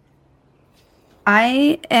turn.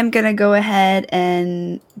 I am going to go ahead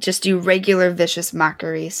and just do regular vicious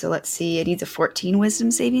mockery. So let's see. It needs a 14 wisdom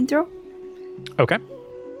saving throw. Okay.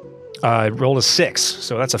 It rolled a 6,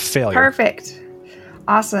 so that's a failure. Perfect.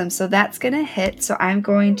 Awesome. So that's going to hit. So I'm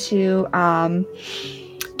going to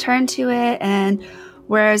turn to it. And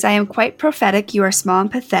whereas I am quite prophetic, you are small and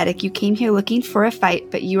pathetic. You came here looking for a fight,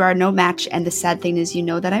 but you are no match. And the sad thing is, you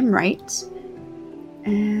know that I'm right.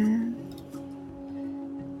 And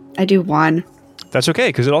I do 1. That's okay,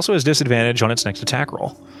 because it also has disadvantage on its next attack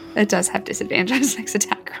roll. It does have disadvantage on its next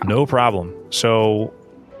attack roll. No problem. So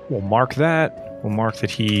we'll mark that. We'll mark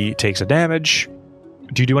that he takes a damage.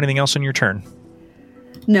 Do you do anything else on your turn?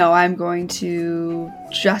 No, I'm going to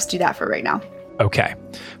just do that for right now. Okay.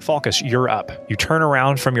 Falcus, you're up. You turn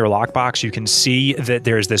around from your lockbox. You can see that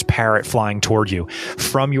there's this parrot flying toward you.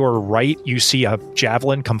 From your right, you see a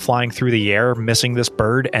javelin come flying through the air, missing this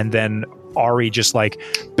bird, and then Ari just like,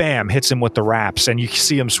 bam, hits him with the wraps, and you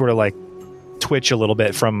see him sort of like twitch a little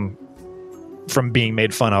bit from being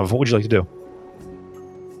made fun of. What would you like to do?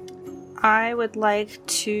 I would like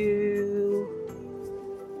to...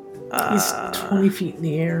 He's 20 feet in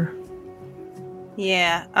the air.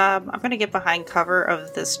 Yeah, I'm going to get behind cover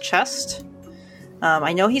of this chest.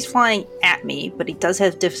 I know he's flying at me, but he does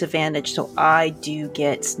have disadvantage, so I do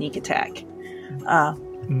get sneak attack.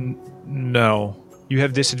 No. You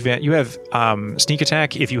have disadvantage. You have sneak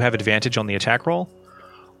attack if you have advantage on the attack roll,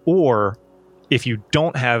 or if you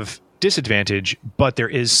don't have disadvantage, but there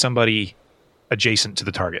is somebody adjacent to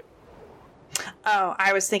the target. Oh,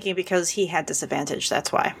 I was thinking because he had disadvantage,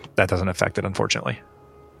 that's why. That doesn't affect it, unfortunately.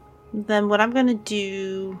 Then what I'm going to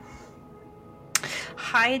do...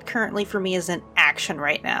 Hide currently for me is an action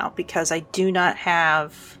right now, because I do not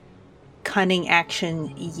have cunning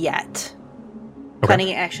action yet. Okay.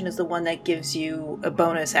 Cunning action is the one that gives you a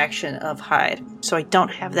bonus action of hide. So I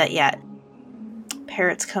don't have that yet.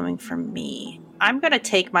 Parrot's coming from me. I'm going to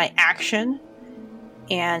take my action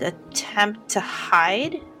and attempt to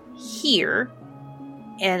hide here.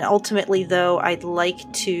 And ultimately, though, I'd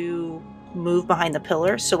like to move behind the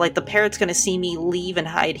pillar. So, like, the parrot's going to see me leave and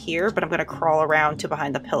hide here, but I'm going to crawl around to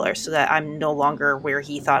behind the pillar so that I'm no longer where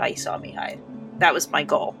he thought I saw me hide. That was my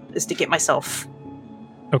goal, is to get myself...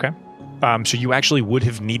 Okay. So you actually would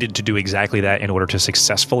have needed to do exactly that in order to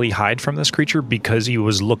successfully hide from this creature, because he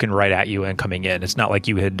was looking right at you and coming in. It's not like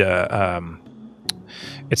you had a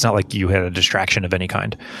distraction of any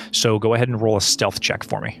kind. So go ahead and roll a stealth check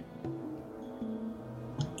for me.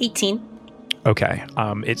 18. Okay.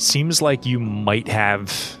 It seems like you might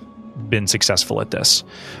have been successful at this.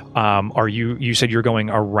 You said you're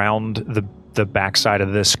going around the backside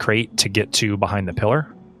of this crate to get to behind the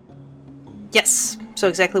pillar? Yes. So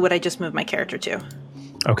exactly what I just moved my character to.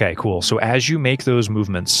 Okay, cool. So as you make those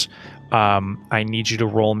movements, I need you to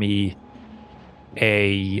roll me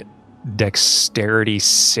a dexterity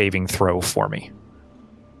saving throw for me.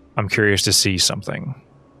 I'm curious to see something.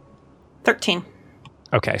 13.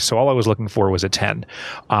 Okay, so all I was looking for was a 10.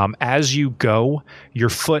 As you go, your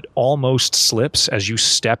foot almost slips as you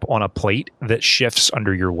step on a plate that shifts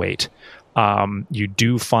under your weight. You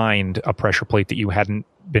do find a pressure plate that you hadn't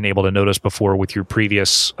been able to notice before with your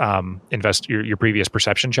previous your previous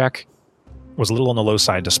perception check. Was a little on the low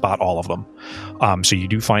side to spot all of them. So you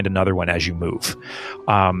do find another one as you move.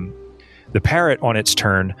 The parrot, on its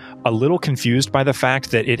turn, a little confused by the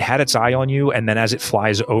fact that it had its eye on you, and then as it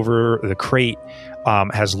flies over the crate,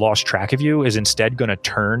 has lost track of you, is instead going to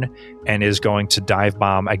turn and is going to dive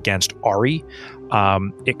bomb against Ari.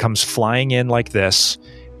 It comes flying in like this.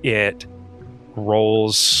 It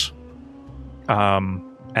rolls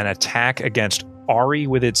an attack against Ari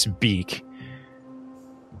with its beak,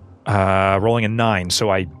 rolling a 9, so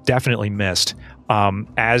I definitely missed.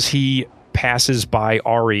 As he passes by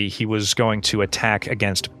Ari, he was going to attack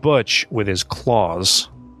against Butch with his claws,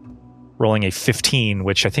 rolling a 15,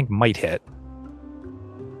 which I think might hit.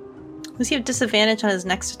 Does he have disadvantage on his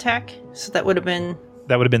next attack? So that would have been...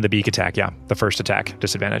 That would have been the beak attack, yeah. The first attack,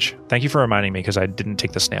 disadvantage. Thank you for reminding me, because I didn't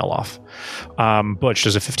take the snail off. Butch,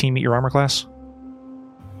 does a 15 meet your armor class?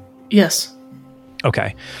 Yes.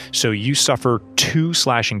 Okay. So you suffer 2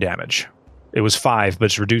 slashing damage. It was 5, but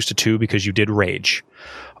it's reduced to 2 because you did rage.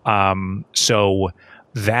 So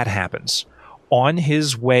that happens. On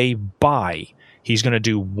his way by, he's going to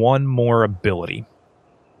do one more ability.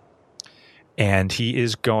 And he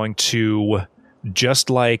is going to,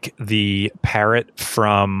 just like the parrot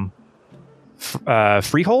from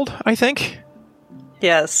Freehold, I think?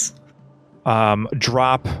 Yes.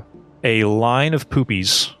 Drop a line of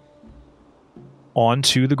poopies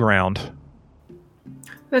onto the ground.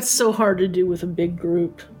 That's so hard to do with a big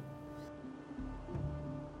group.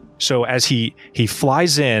 So as he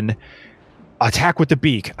flies in, attack with the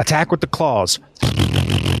beak, attack with the claws.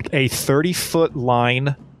 A 30-foot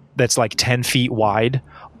line that's like 10 feet wide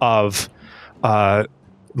of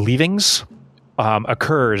leavings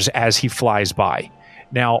occurs as he flies by.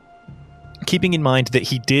 Now, keeping in mind that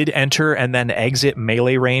he did enter and then exit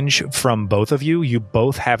melee range from both of you, you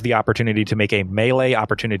both have the opportunity to make a melee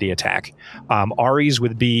opportunity attack. Ari's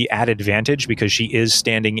would be at advantage because she is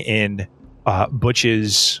standing in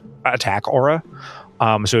Butch's attack aura.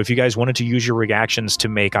 So if you guys wanted to use your reactions to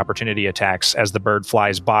make opportunity attacks as the bird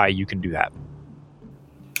flies by, you can do that.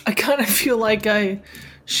 I kind of feel like I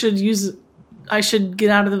should get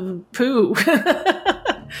out of the poo.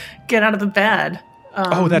 Get out of the bad.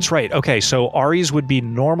 Oh, that's right. Okay, so Ari's would be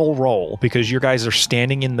normal roll because you guys are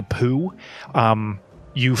standing in the poo.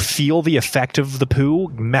 You feel the effect of the poo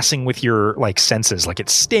messing with your senses. Like it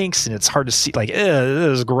stinks and it's hard to see. Like,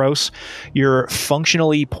 this is gross. You're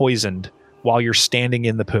functionally poisoned while you're standing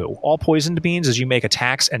in the poo. All poisoned means is you make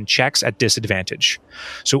attacks and checks at disadvantage.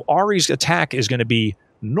 So Ari's attack is going to be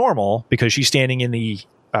normal because she's standing in the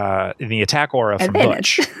attack aura from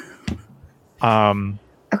Butch.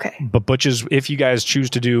 Okay. But Butch's, if you guys choose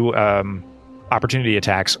to do opportunity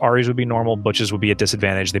attacks, Ari's would be normal, Butch's would be at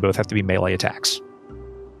disadvantage. They both have to be melee attacks.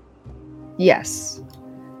 Yes.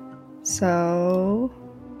 So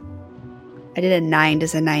I did a 9.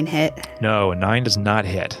 Does a 9 hit? No, a 9 does not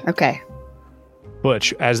hit. Okay.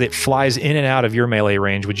 Butch, as it flies in and out of your melee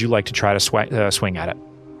range, would you like to try to swing at it?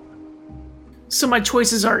 So my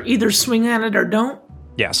choices are either swing at it or don't?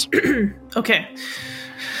 Yes. Okay.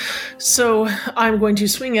 So I'm going to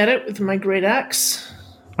swing at it with my great axe.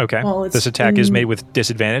 Okay. This attack is made with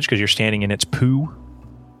disadvantage because you're standing in its poo.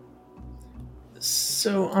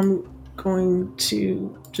 So I'm going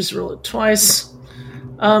to just roll it twice.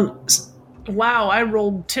 Wow, I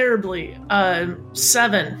rolled terribly.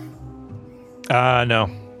 7. No.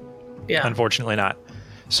 Yeah. Unfortunately not.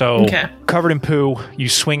 So covered in poo, you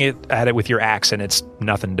swing it at it with your axe and it's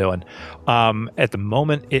nothing doing. At the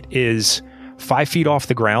moment, it is 5 feet off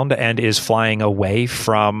the ground and is flying away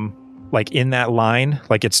from in that line,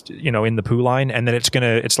 it's in the poo line, and then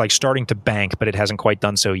it's starting to bank, but it hasn't quite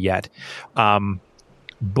done so yet.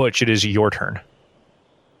 Butch, it is your turn.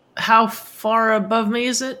 How far above me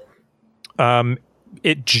is it?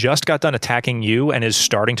 It just got done attacking you and is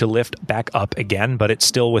starting to lift back up again, but it's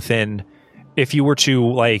still within. If you were to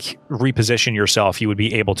reposition yourself, you would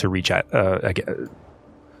be able to reach at again.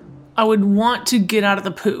 I would want to get out of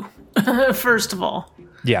the poo. First of all.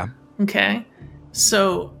 Yeah. Okay.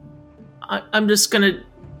 So I'm just gonna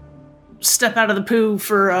step out of the poo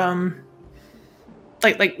for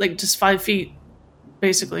just 5 feet,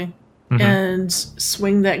 basically, and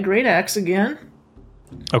swing that great axe again.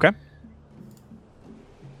 Okay.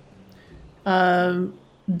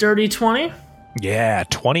 Dirty 20. Yeah,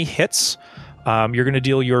 20 hits. You're going to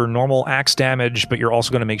deal your normal axe damage, but you're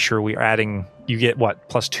also going to make sure you get what,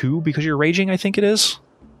 +2 because you're raging, I think it is?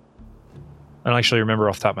 I don't actually remember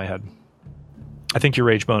off the top of my head. I think your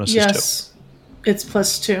rage bonus is 2. It's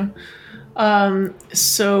 +2.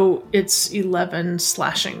 So it's 11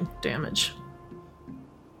 slashing damage.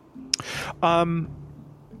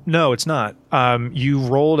 No, it's not. You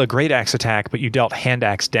rolled a great axe attack, but you dealt hand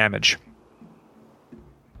axe damage.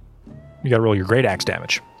 You got to roll your great axe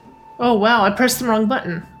damage. Oh, wow. I pressed the wrong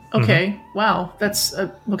button. Okay. Wow. That's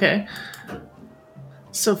okay.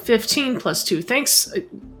 So 15 plus 2. Thanks.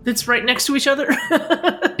 It's right next to each other.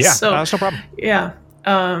 Yeah, that's no problem. Yeah.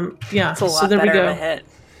 Yeah. It's a lot so there we better go. of a hit.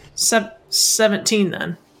 17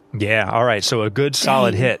 then. Yeah, all right. So a good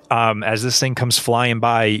solid hit. As this thing comes flying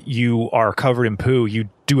by, you are covered in poo. You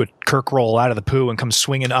do a Kirk roll out of the poo and come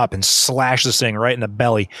swinging up and slash this thing right in the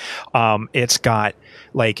belly. It's got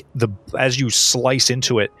as you slice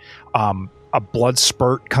into it, a blood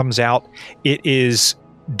spurt comes out. It is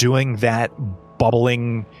doing that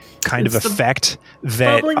bubbling kind It's of the effect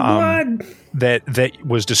that bubbling blood. that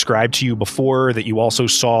was described to you before, that you also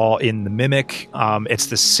saw in the mimic. It's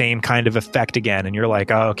the same kind of effect again, and you're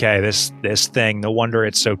like, oh, okay, this thing. No wonder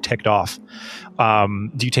it's so ticked off.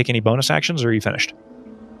 Do you take any bonus actions, or are you finished?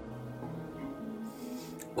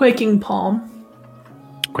 Quaking palm.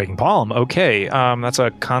 Quaking Palm. Okay, that's a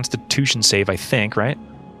Constitution save, I think, right?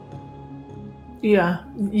 Yeah,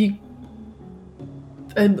 you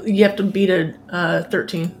have to beat a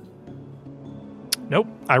 13. Nope,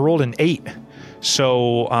 I rolled an 8.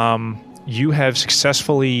 So you have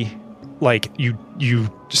successfully, like, you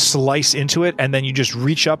slice into it, and then you just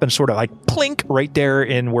reach up and sort of like plink right there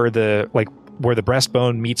in where the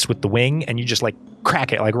breastbone meets with the wing, and you just like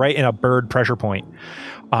crack it like right in a bird pressure point.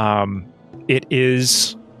 It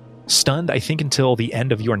is stunned, I think, until the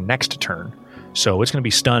end of your next turn. So it's going to be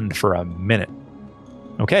stunned for a minute.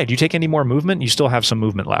 Okay, do you take any more movement? You still have some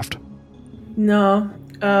movement left. No,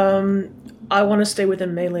 I want to stay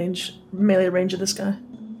within melee range of this guy.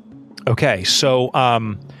 Okay, so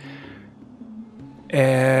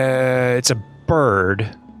it's a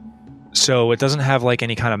bird, so it doesn't have like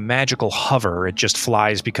any kind of magical hover. It just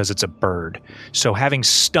flies because it's a bird. So having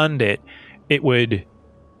stunned it, it would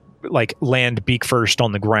like land beak first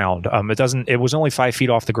on the ground. It was only 5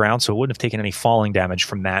 feet off the ground, so it wouldn't have taken any falling damage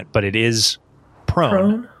from that, but it is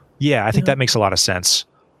prone. Yeah, I think that makes a lot of sense.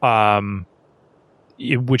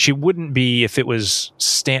 Which it wouldn't be if it was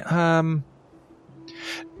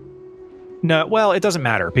no, well, it doesn't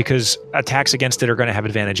matter because attacks against it are going to have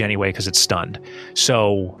advantage anyway because it's stunned.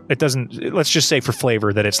 So it doesn't. Let's just say for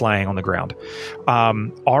flavor that it's lying on the ground.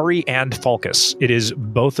 Ari and Falcus, it is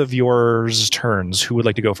both of yours turns. Who would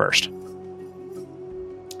like to go first?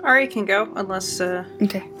 Ari can go, unless...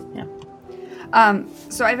 Okay. Yeah.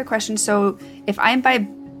 So I have a question. So if I'm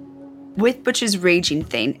with Butch's raging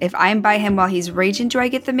thing, if I'm by him while he's raging, do I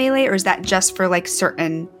get the melee, or is that just for like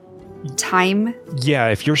certain time? Yeah,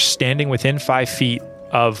 if you're standing within 5 feet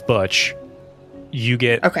of Butch, you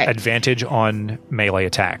get advantage on melee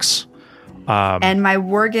attacks. And my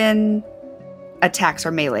Worgen attacks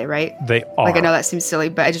are melee, right? They are. Like, I know that seems silly,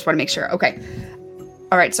 but I just want to make sure. Okay.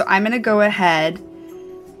 All right, so I'm going to go ahead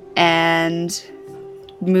and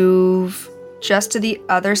move just to the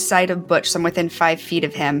other side of Butch, so I'm within 5 feet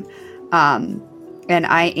of him. And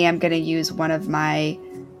I am going to use one of my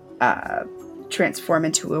transform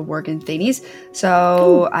into a Worgen thingies.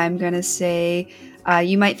 So I'm going to say,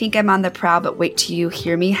 you might think I'm on the prowl, but wait till you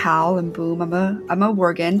hear me howl, and boom, I'm a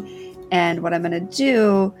Worgen. And what I'm going to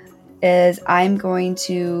do is I'm going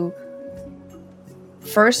to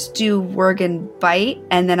first do Worgen bite,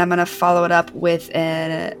 and then I'm going to follow it up with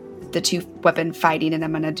the 2-weapon fighting, and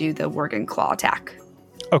I'm going to do the Worgen claw attack.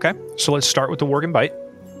 Okay, so let's start with the Worgen bite.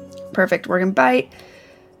 Perfect. Worgen bite.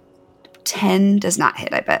 10 does not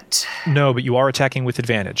hit, I bet. No, but you are attacking with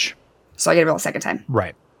advantage. So I get to roll a second time.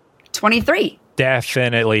 Right. 23.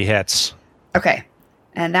 Definitely hits. Okay.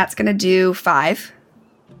 And that's going to do 5.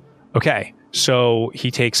 Okay. So he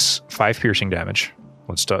takes 5 piercing damage.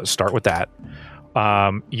 Let's start with that.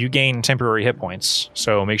 You gain temporary hit points.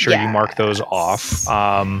 So make sure you mark those off.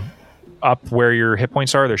 Up where your hit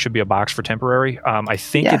points are, there should be a box for temporary. I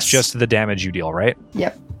think it's just the damage you deal, right?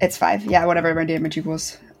 Yep. It's 5. Yeah, whatever my damage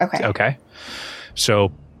equals. Okay. Okay.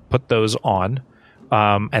 So put those on.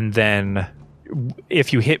 And then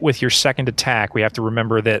if you hit with your second attack, we have to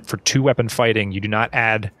remember that for 2-weapon fighting, you do not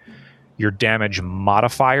add your damage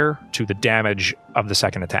modifier to the damage of the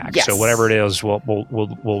second attack. Yes. So whatever it is, we'll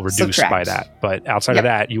reduce Subtract. by that. But outside of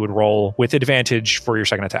that, you would roll with advantage for your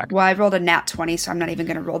second attack. Well, I rolled a nat 20, so I'm not even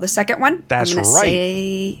going to roll the second one. That's I'm gonna right.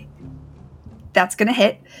 Say that's going to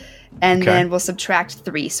hit. And then we'll subtract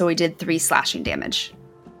 3. So we did 3 slashing damage.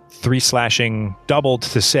 3 slashing doubled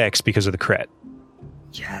to 6 because of the crit.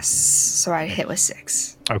 Yes. So I hit with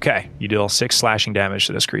 6. Okay. You deal 6 slashing damage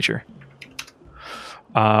to this creature.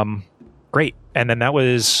 Great. And then that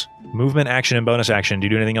was movement, action, and bonus action. Do you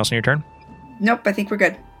do anything else on your turn? Nope, I think we're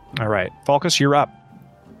good. All right. Falcus, you're up.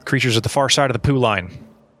 Creature's at the far side of the poo line.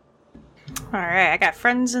 All right, I got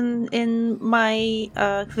friends in my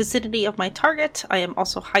vicinity of my target. I am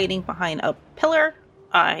also hiding behind a pillar.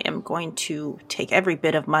 I am going to take every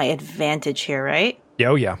bit of my advantage here, right?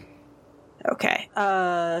 Oh, yeah. Okay.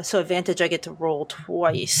 So advantage, I get to roll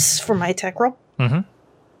twice for my attack roll. Mm-hmm.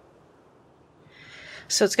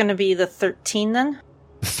 So it's going to be the 13 then?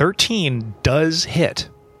 13 does hit.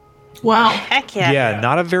 Wow. Heck yeah. Yeah,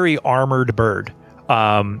 not a very armored bird.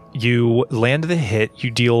 You land the hit.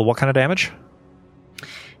 You deal what kind of damage?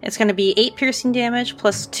 It's going to be 8 piercing damage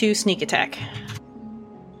plus 2 sneak attack.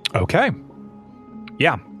 Okay.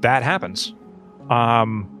 Yeah, that happens.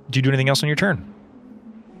 Do you do anything else on your turn?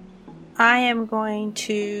 I am going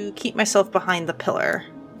to keep myself behind the pillar.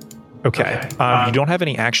 Okay. You don't have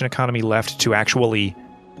any action economy left to actually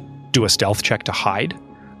do a stealth check to hide,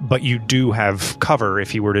 but you do have cover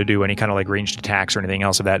if you were to do any kind of like ranged attacks or anything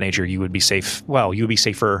else of that nature. You would be safe. Well, you would be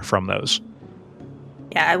safer from those.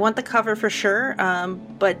 Yeah, I want the cover for sure,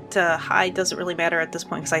 but hide doesn't really matter at this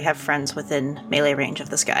point because I have friends within melee range of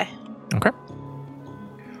this guy. Okay.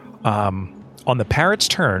 On the parrot's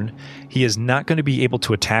turn, he is not going to be able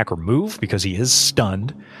to attack or move because he is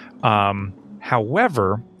stunned.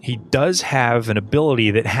 However, he does have an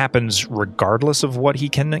ability that happens regardless of what he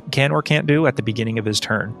can or can't do at the beginning of his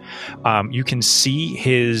turn. You can see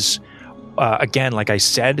his, again, like I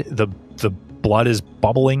said, the blood is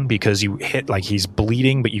bubbling because you hit, like he's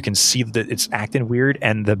bleeding, but you can see that it's acting weird,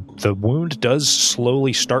 and the wound does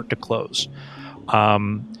slowly start to close.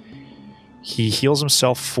 He heals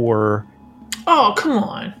himself for... Oh, come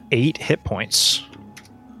on. 8 hit points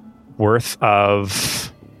worth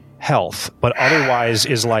of health, but otherwise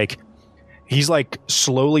is like, he's like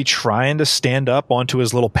slowly trying to stand up onto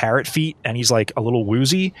his little parrot feet, and he's like a little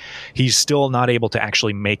woozy. He's still not able to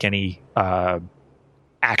actually make any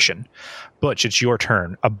action. Butch, it's your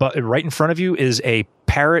turn. Right in front of you is a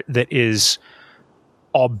parrot that is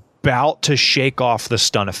about to shake off the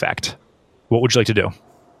stun effect. What would you like to do?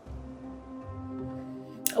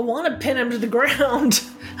 I want to pin him to the ground.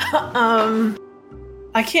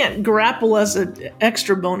 I can't grapple as an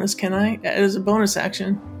extra bonus, can I? As a bonus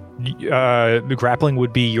action. Grappling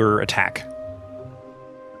would be your attack.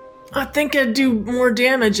 I think I'd do more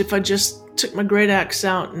damage if I just took my great axe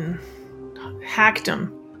out and hacked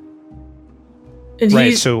him. And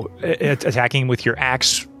right, so attacking with your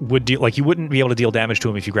axe would deal, like, you wouldn't be able to deal damage to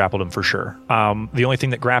him if you grappled him for sure. The only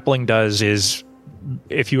thing that grappling does is,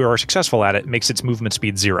 if you are successful at it, makes its movement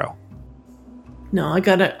speed 0. No, I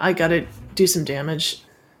gotta do some damage.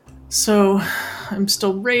 So I'm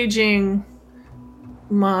still raging.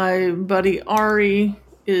 My buddy Ari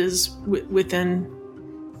is within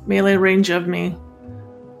melee range of me.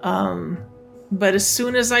 But as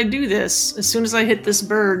soon as I do this, as soon as I hit this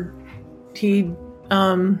bird, he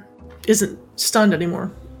isn't stunned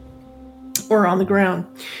anymore or on the ground.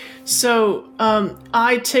 So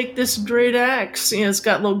I take this great axe, it's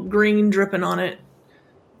got a little green dripping on it,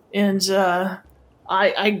 and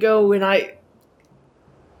I go and I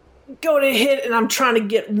go to hit, and I'm trying to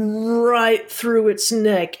get right through its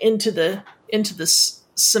neck into the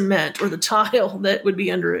cement or the tile that would be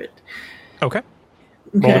under it. Okay.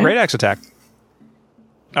 Roll the great axe attack.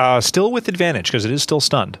 Still with advantage because it is still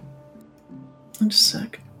stunned. Just a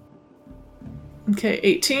sec. Okay,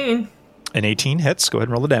 18. An 18 hits. Go ahead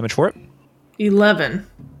and roll the damage for it. 11.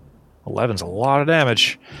 11's a lot of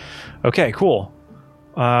damage. Okay, cool.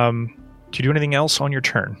 Do you do anything else on your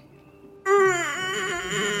turn?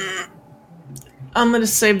 I'm going to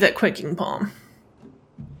save that Quaking Palm.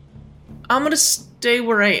 I'm going to stay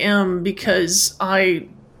where I am because I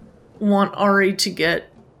want Ari to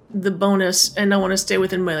get the bonus, and I want to stay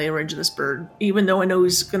within melee range of this bird, even though I know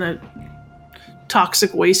he's going to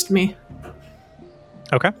toxic waste me.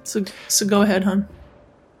 Okay. So go ahead, hon.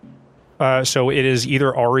 So it is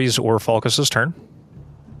either Ari's or Falcus's turn.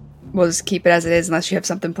 We'll just keep it as it is unless you have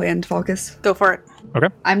something planned, Falcus. Go for it. Okay.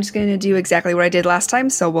 I'm just going to do exactly what I did last time,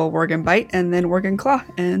 so we'll Worgen Bite and then Worgen Claw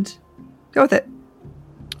and go with it.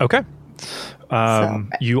 Okay.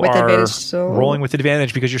 You are rolling with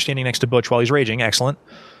advantage because you're standing next to Butch while he's raging. Excellent.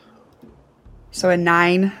 So a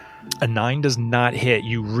 9. A 9 does not hit.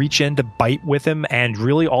 You reach in to bite with him, and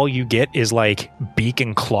really all you get is like beak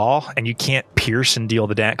and claw, and you can't pierce and deal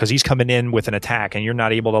the damage because he's coming in with an attack, and you're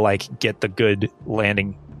not able to like get the good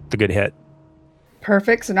landing, the good hit.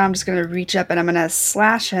 Perfect. So now I'm just going to reach up and I'm going to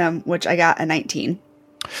slash him, which I got a 19.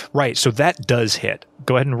 Right. So that does hit.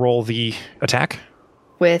 Go ahead and roll the attack.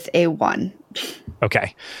 With a 1.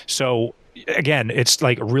 Okay. So again, it's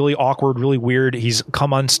like really awkward, really weird. He's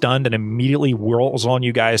come unstunned and immediately whirls on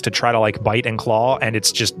you guys to try to like bite and claw, and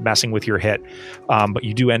it's just messing with your hit. But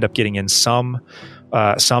you do end up getting in some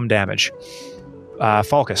damage.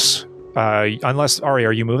 Falcus, unless Ari,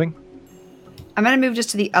 are you moving? I'm going to move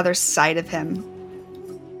just to the other side of him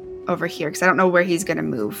over here because I don't know where he's going to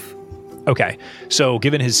move. Okay, so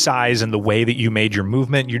given his size and the way that you made your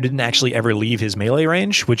movement, you didn't actually ever leave his melee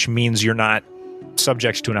range, which means you're not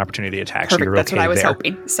subject to an opportunity attack. Perfect. So you're That's okay what I was there.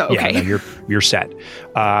 hoping. So okay, yeah, no, you're set.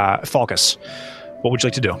 Falcus, what would you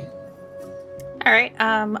like to do? All right.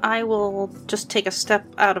 I will just take a step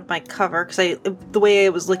out of my cover because the way I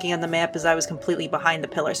was looking on the map is I was completely behind the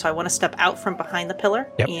pillar, so I want to step out from behind the pillar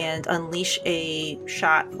and unleash a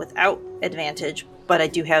shot without advantage. But I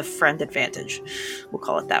do have friend advantage. We'll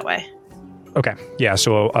call it that way. Okay. Yeah.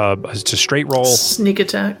 So it's a straight roll, Sneak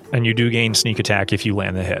attack. and you do gain sneak attack if you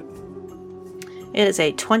land the hit. It is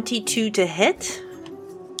a 22 to hit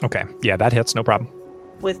Okay. Yeah, that hits. No problem.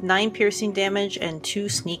 with 9 piercing damage and 2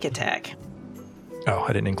 sneak attack. Oh,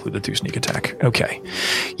 I didn't include the 2 sneak attack. Okay.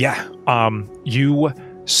 Yeah. You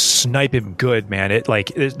snipe him good, man.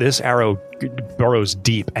 This arrow burrows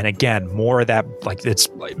deep, and again, more of that, like, it's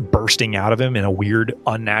like bursting out of him in a weird,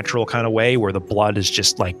 unnatural kind of way where the blood is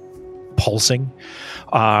just like pulsing.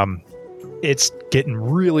 It's getting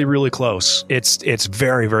really, really close. It's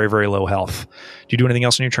very, very, very low health. Do you do anything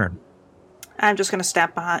else on your turn? I'm just going to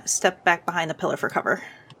step back behind the pillar for cover.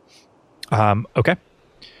 Okay.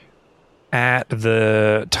 At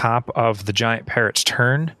the top of the giant parrot's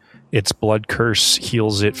turn, its blood curse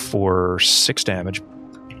heals it for 6 damage,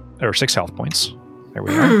 or 6 health points. There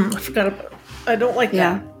we are. I forgot about. I don't like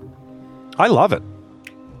Yeah. I love it.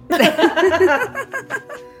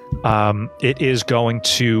 It is going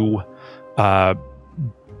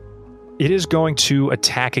to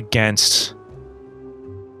attack against.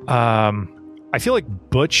 I feel like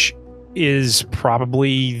Butch is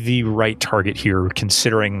probably the right target here,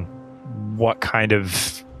 considering what kind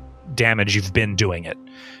of damage you've been doing it.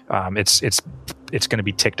 It's going to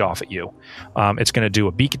be ticked off at you. It's going to do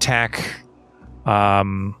a beak attack.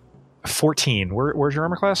 14. Where's your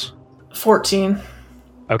armor class? 14.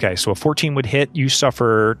 Okay, so a 14 would hit. You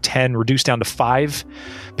suffer 10, reduced down to 5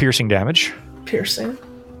 piercing damage. Piercing.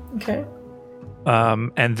 Okay.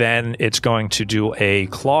 And then it's going to do a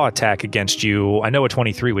claw attack against you. I know a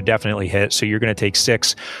 23 would definitely hit, so you're going to take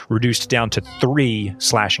 6, reduced down to 3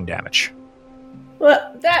 slashing damage.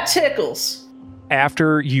 Well, that tickles.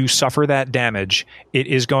 After you suffer that damage, it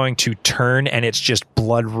is going to turn, and its just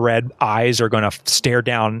blood red eyes are going to stare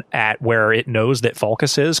down at where it knows that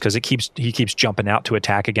Falcus is, because he keeps jumping out to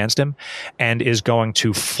attack against him, and is going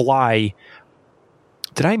to fly.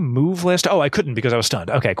 Did I move last? Oh, I couldn't because I was stunned.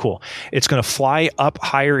 Okay, cool. It's going to fly up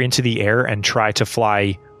higher into the air and try to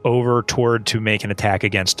fly over toward to make an attack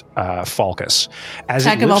against Falcus. As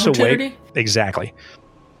Attack it of lifts opportunity? away, exactly.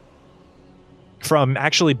 From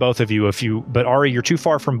actually both of you, but Ari, you're too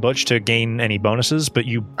far from Butch to gain any bonuses, but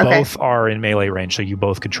you both are in melee range, so you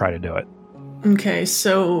both could try to do it. Okay,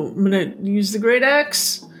 so I'm gonna use the great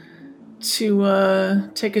axe to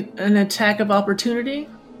take an attack of opportunity,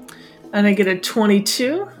 and I get a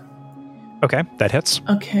 22. Okay, that hits.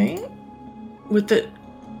 Okay, with the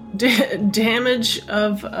damage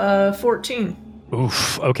of 14.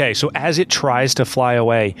 Oof. Okay, so as it tries to fly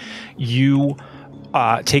away, you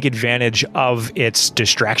take advantage of its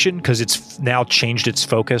distraction because it's now changed its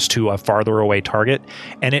focus to a farther away target,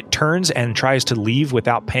 and it turns and tries to leave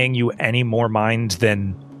without paying you any more mind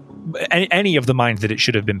than any of the mind that it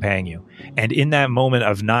should have been paying you. And in that moment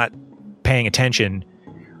of not paying attention,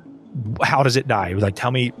 how does it die? Like,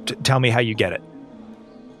 tell me how you get it.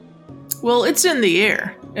 Well, it's in the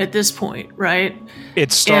air at this point, right?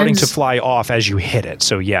 It's starting And- to fly off as you hit it.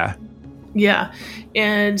 So yeah. Yeah,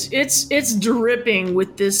 and it's dripping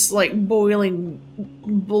with this like boiling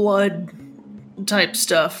blood type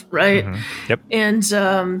stuff, right? Yep. And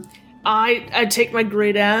I take my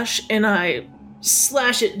great ash and I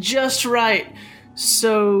slash it just right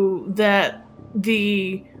so that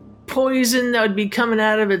the poison that would be coming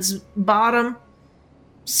out of its bottom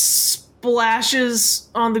splashes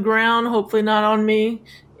on the ground, hopefully not on me,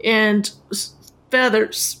 and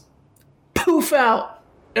feathers poof out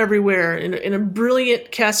everywhere in a brilliant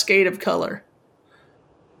cascade of color.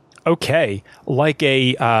 Okay, like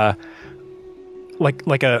a I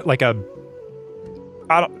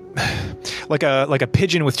don't, like a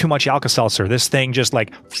pigeon with too much Alka-Seltzer. This thing just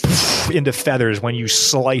like into feathers when you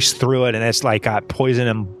slice through it, and it's like got poison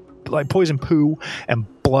and like poison poo and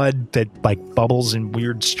blood that like bubbles in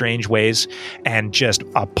weird, strange ways, and just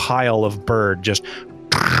a pile of bird just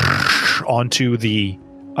onto the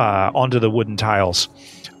wooden tiles.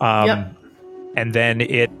 Yep. And then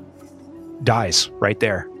it dies right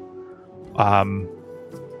there.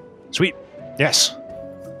 Sweet. Yes.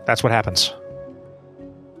 That's what happens.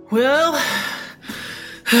 Well,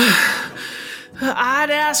 I'd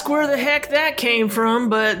ask where the heck that came from,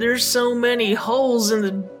 but there's so many holes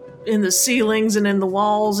in the ceilings and in the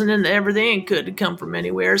walls and in everything. It could come from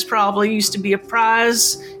anywhere. It's probably used to be a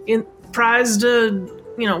prized bird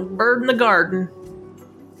in the garden.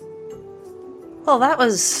 Well, that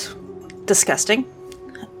was disgusting.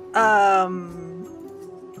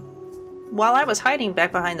 While I was hiding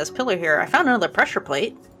back behind this pillar here, I found another pressure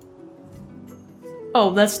plate.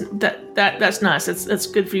 Oh, that's nice. That's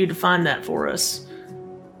good for you to find that for us,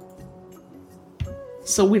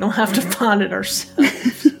 so we don't have to find it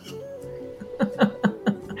ourselves.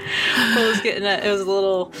 It was a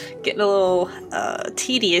little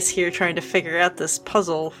tedious here trying to figure out this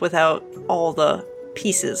puzzle without all the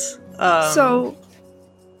pieces. So,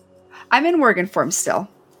 I'm in Worgen form still,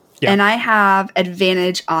 and I have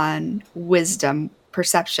advantage on wisdom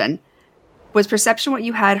perception. Was perception what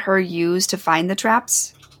you had her use to find the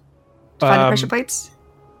traps? To find the pressure plates?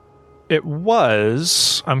 It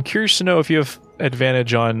was. I'm curious to know if you have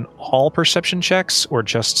advantage on all perception checks or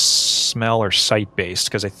just smell or sight based,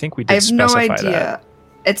 because I think we did specify that. I have no idea.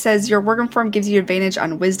 It says your Worgen form gives you advantage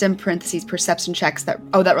on wisdom (parentheses perception checks that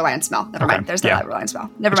rely on smell. Never mind. There's that rely on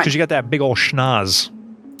smell. Never mind. Because you got that big old schnoz.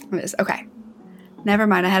 It is. Okay. Never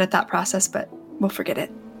mind. I had a thought process, but we'll forget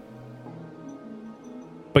it.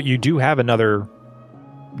 But you do have another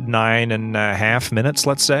 9.5 minutes,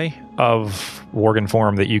 let's say, of Worgen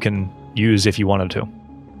form that you can use if you wanted to.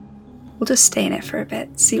 We'll just stay in it for a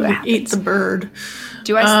bit. See what happens. Eat the bird.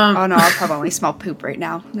 Do I? Oh no, I'll probably only smell poop right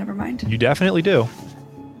now. Never mind. You definitely do.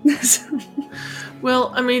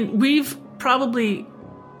 Well, I mean, we've probably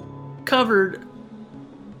covered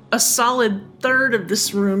a solid third of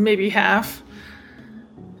this room, maybe half.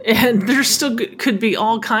 And there still could be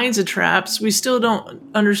all kinds of traps. We still don't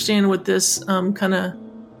understand what this kind of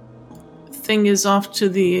thing is off to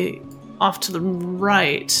the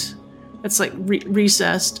right. It's like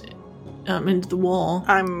recessed into the wall.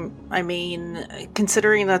 I mean,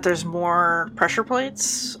 considering that there's more pressure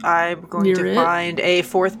plates, I'm going to find a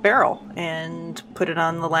fourth barrel and put it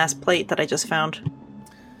on the last plate that I just found.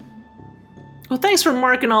 Well, thanks for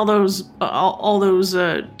marking all those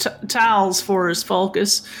tiles for us,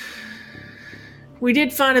 Falcus. We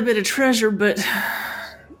did find a bit of treasure, but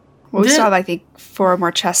we still have, I think, 4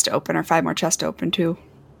 more chests to open or 5 more chests to open too.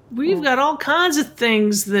 We've got all kinds of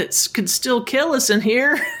things that could still kill us in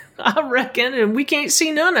here, I reckon, and we can't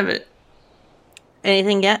see none of it.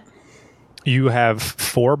 Anything yet? You have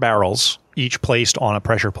 4 barrels, each placed on a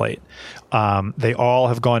pressure plate. They all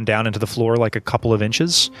have gone down into the floor like a couple of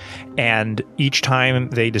inches, and each time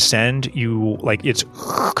they descend, it's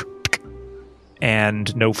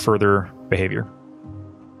and no further behavior.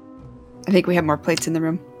 I think we have more plates in the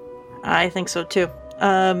room. I think so too.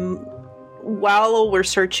 While we're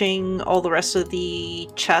searching all the rest of the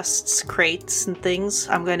chests, crates, and things,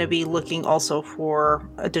 I'm going to be looking also for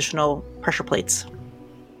additional pressure plates.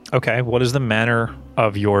 Okay, what is the manner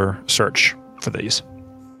of your search for these?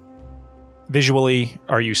 Visually,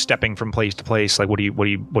 are you stepping from place to place? Like, what are you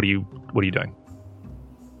doing?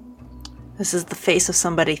 This is the face of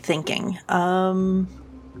somebody thinking.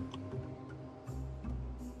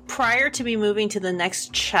 Prior to me moving to the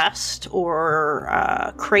next chest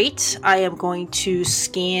or crate, I am going to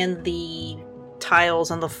scan the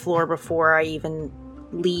tiles on the floor before I even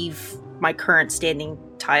leave my current standing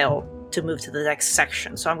tile to move to the next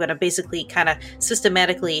section. So I'm going to basically kind of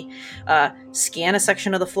systematically scan a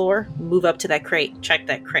section of the floor, move up to that crate, check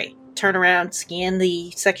that crate, turn around, scan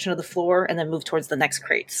the section of the floor, and then move towards the next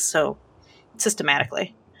crate. So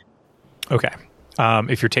systematically. Okay.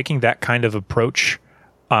 If you're taking that kind of approach,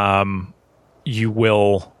 you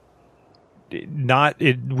will not,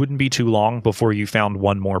 it wouldn't be too long before you found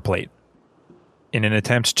one more plate in an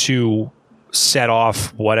attempt to set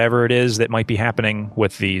off whatever it is that might be happening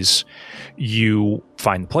with these. You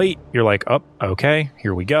find the plate. You're like, oh, okay,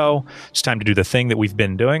 here we go. It's time to do the thing that we've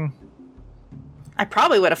been doing. I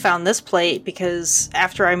probably would have found this plate because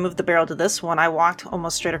after I moved the barrel to this one, I walked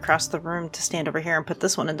almost straight across the room to stand over here and put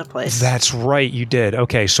this one into place. That's right, you did.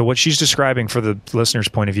 Okay, so what she's describing for the listener's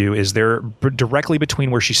point of view is there directly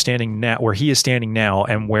between where she's standing now, where he is standing now,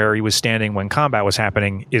 and where he was standing when combat was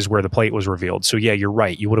happening is where the plate was revealed. So yeah, you're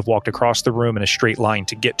right. You would have walked across the room in a straight line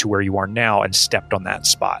to get to where you are now and stepped on that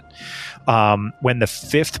spot. When the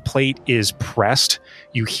 5th plate is pressed,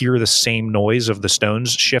 you hear the same noise of the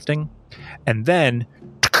stones shifting. And then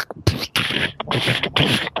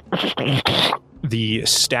the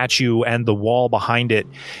statue and the wall behind it,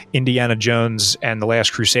 Indiana Jones and the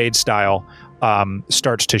Last Crusade style,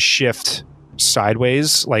 starts to shift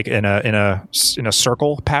sideways, like in a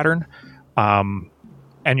circle pattern. And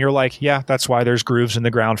you're like, yeah, that's why there's grooves in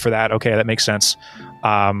the ground for that. Okay, that makes sense.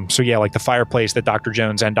 So yeah, like the fireplace that Dr.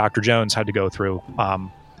 Jones and Dr. Jones had to go through,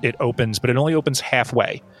 it opens, but it only opens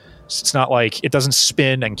halfway. It's not like it doesn't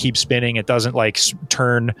spin and keep spinning. It doesn't like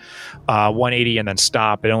turn 180 and then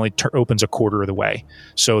stop. It only opens a quarter of the way.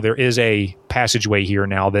 So there is a passageway here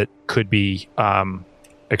now that could be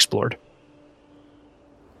explored.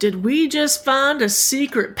 Did we just find a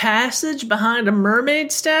secret passage behind a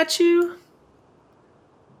mermaid statue?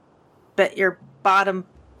 Bet your bottom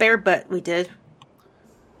bare butt we did.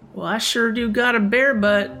 Well, I sure do got a bare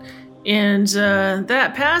butt. And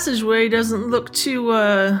that passageway doesn't look too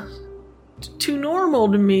too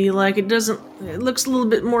normal to me. Like it looks a little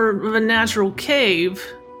bit more of a natural cave.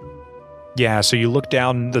 Yeah, so you look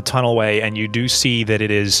down the tunnelway and you do see that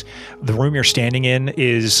the room you're standing in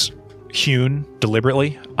is hewn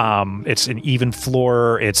deliberately. It's an even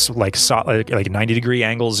floor. It's like 90-degree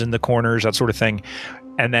angles in the corners, that sort of thing.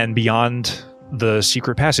 And then beyond the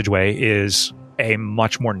secret passageway is a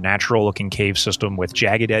much more natural looking cave system with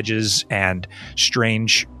jagged edges and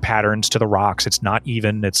strange patterns to the rocks. It's not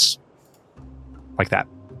even, it's like that.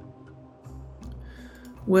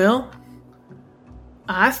 Well,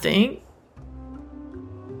 I think,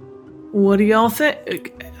 what do y'all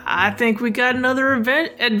think? I think we got another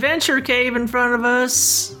adventure cave in front of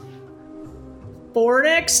us for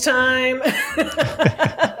next time.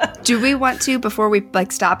 Do we want to, before we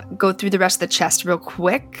stop, go through the rest of the chest real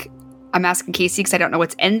quick? I'm asking Casey because I don't know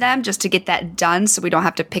what's in them, just to get that done so we don't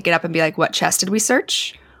have to pick it up and be like, what chest did we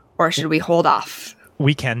search? Or should we hold off?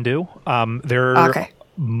 We can do. Okay.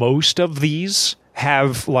 Most of these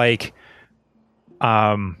have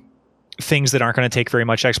things that aren't going to take very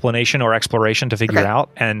much explanation or exploration to figure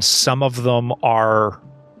out, and some of them are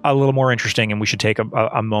a little more interesting, and we should take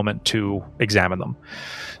a moment to examine them.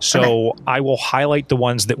 So I will highlight the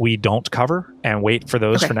ones that we don't cover and wait for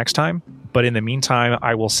those for next time. But in the meantime,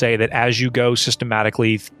 I will say that as you go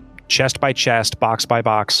systematically, chest by chest, box by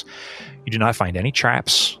box, you do not find any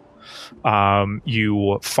traps.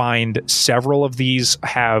 You find several of these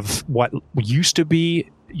have what used to be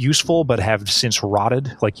useful but have since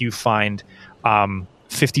rotted. Like you find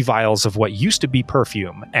 50 vials of what used to be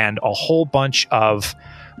perfume and a whole bunch of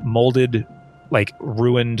molded,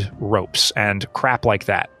 ruined ropes and crap like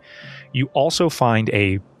that. You also find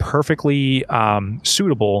a perfectly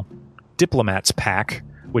suitable diplomat's pack,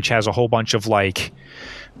 which has a whole bunch of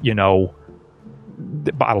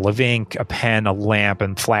the bottle of ink, a pen, a lamp,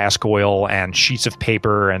 and flask oil, and sheets of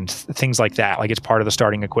paper, and things like that. It's part of the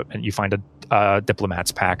starting equipment. You find a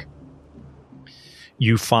diplomat's pack.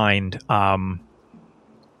 You find a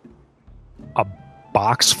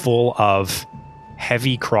box full of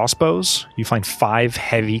heavy crossbows. You find 5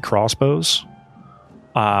 heavy crossbows,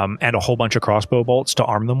 and a whole bunch of crossbow bolts to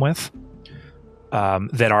arm them with,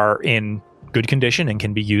 that are in good condition and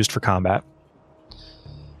can be used for combat.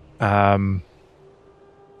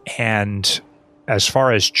 And as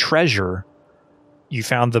far as treasure, you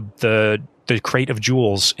found the crate of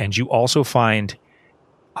jewels, and you also find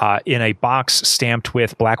in a box stamped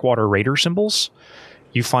with Blackwater Raider symbols,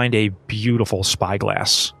 you find a beautiful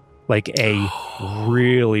spyglass, a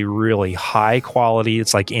really, really high quality.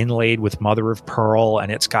 It's inlaid with mother of pearl,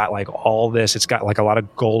 and it's got all this. It's got a lot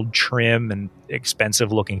of gold trim and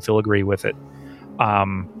expensive looking filigree with it.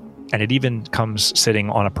 And it even comes sitting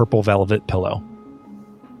on a purple velvet pillow.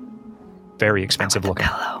 Very expensive looking.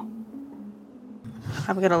 Pillow.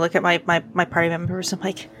 I'm gonna look at my party members. I'm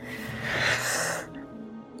like,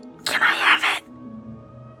 can I have it?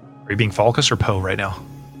 Are you being Falcus or Poe right now?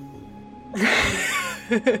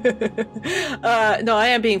 No, I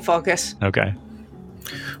am being Falcus. Okay.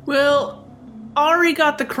 Well, Ari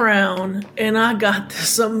got the crown, and I got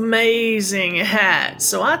this amazing hat.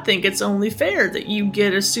 So I think it's only fair that you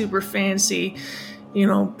get a super fancy,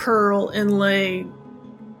 pearl inlay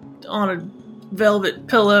on a velvet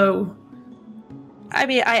pillow. I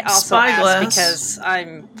mean, I also asked because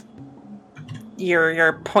I'm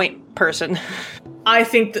your point person. I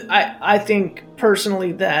think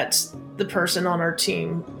personally that's the person on our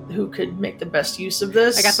team who could make the best use of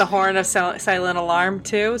this. I got the horn of silent alarm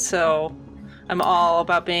too, so I'm all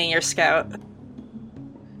about being your scout.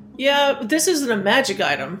 Yeah, this isn't a magic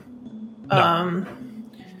item. No.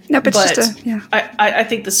 Nope, it's just I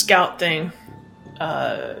think the scout thing,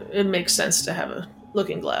 it makes sense to have a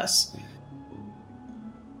looking glass.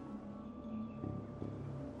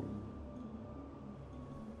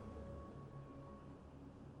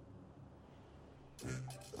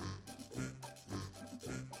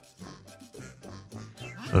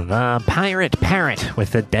 The pirate parrot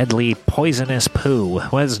with the deadly poisonous poo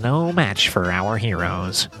was no match for our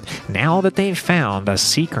heroes. Now that they've found a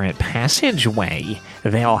secret passageway,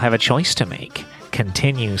 they'll have a choice to make.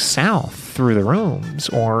 Continue south through the rooms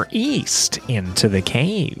or east into the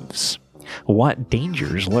caves. What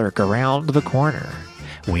dangers lurk around the corner?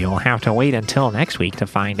 We'll have to wait until next week to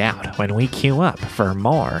find out when we queue up for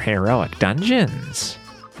more heroic Dungeons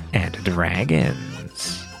and Dragons.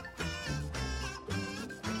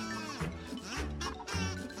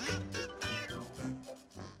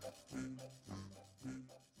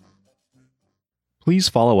 Please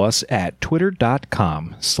follow us at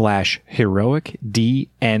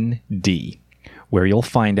twitter.com/heroicdnd, where you'll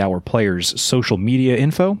find our players' social media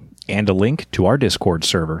info and a link to our Discord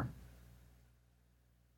server.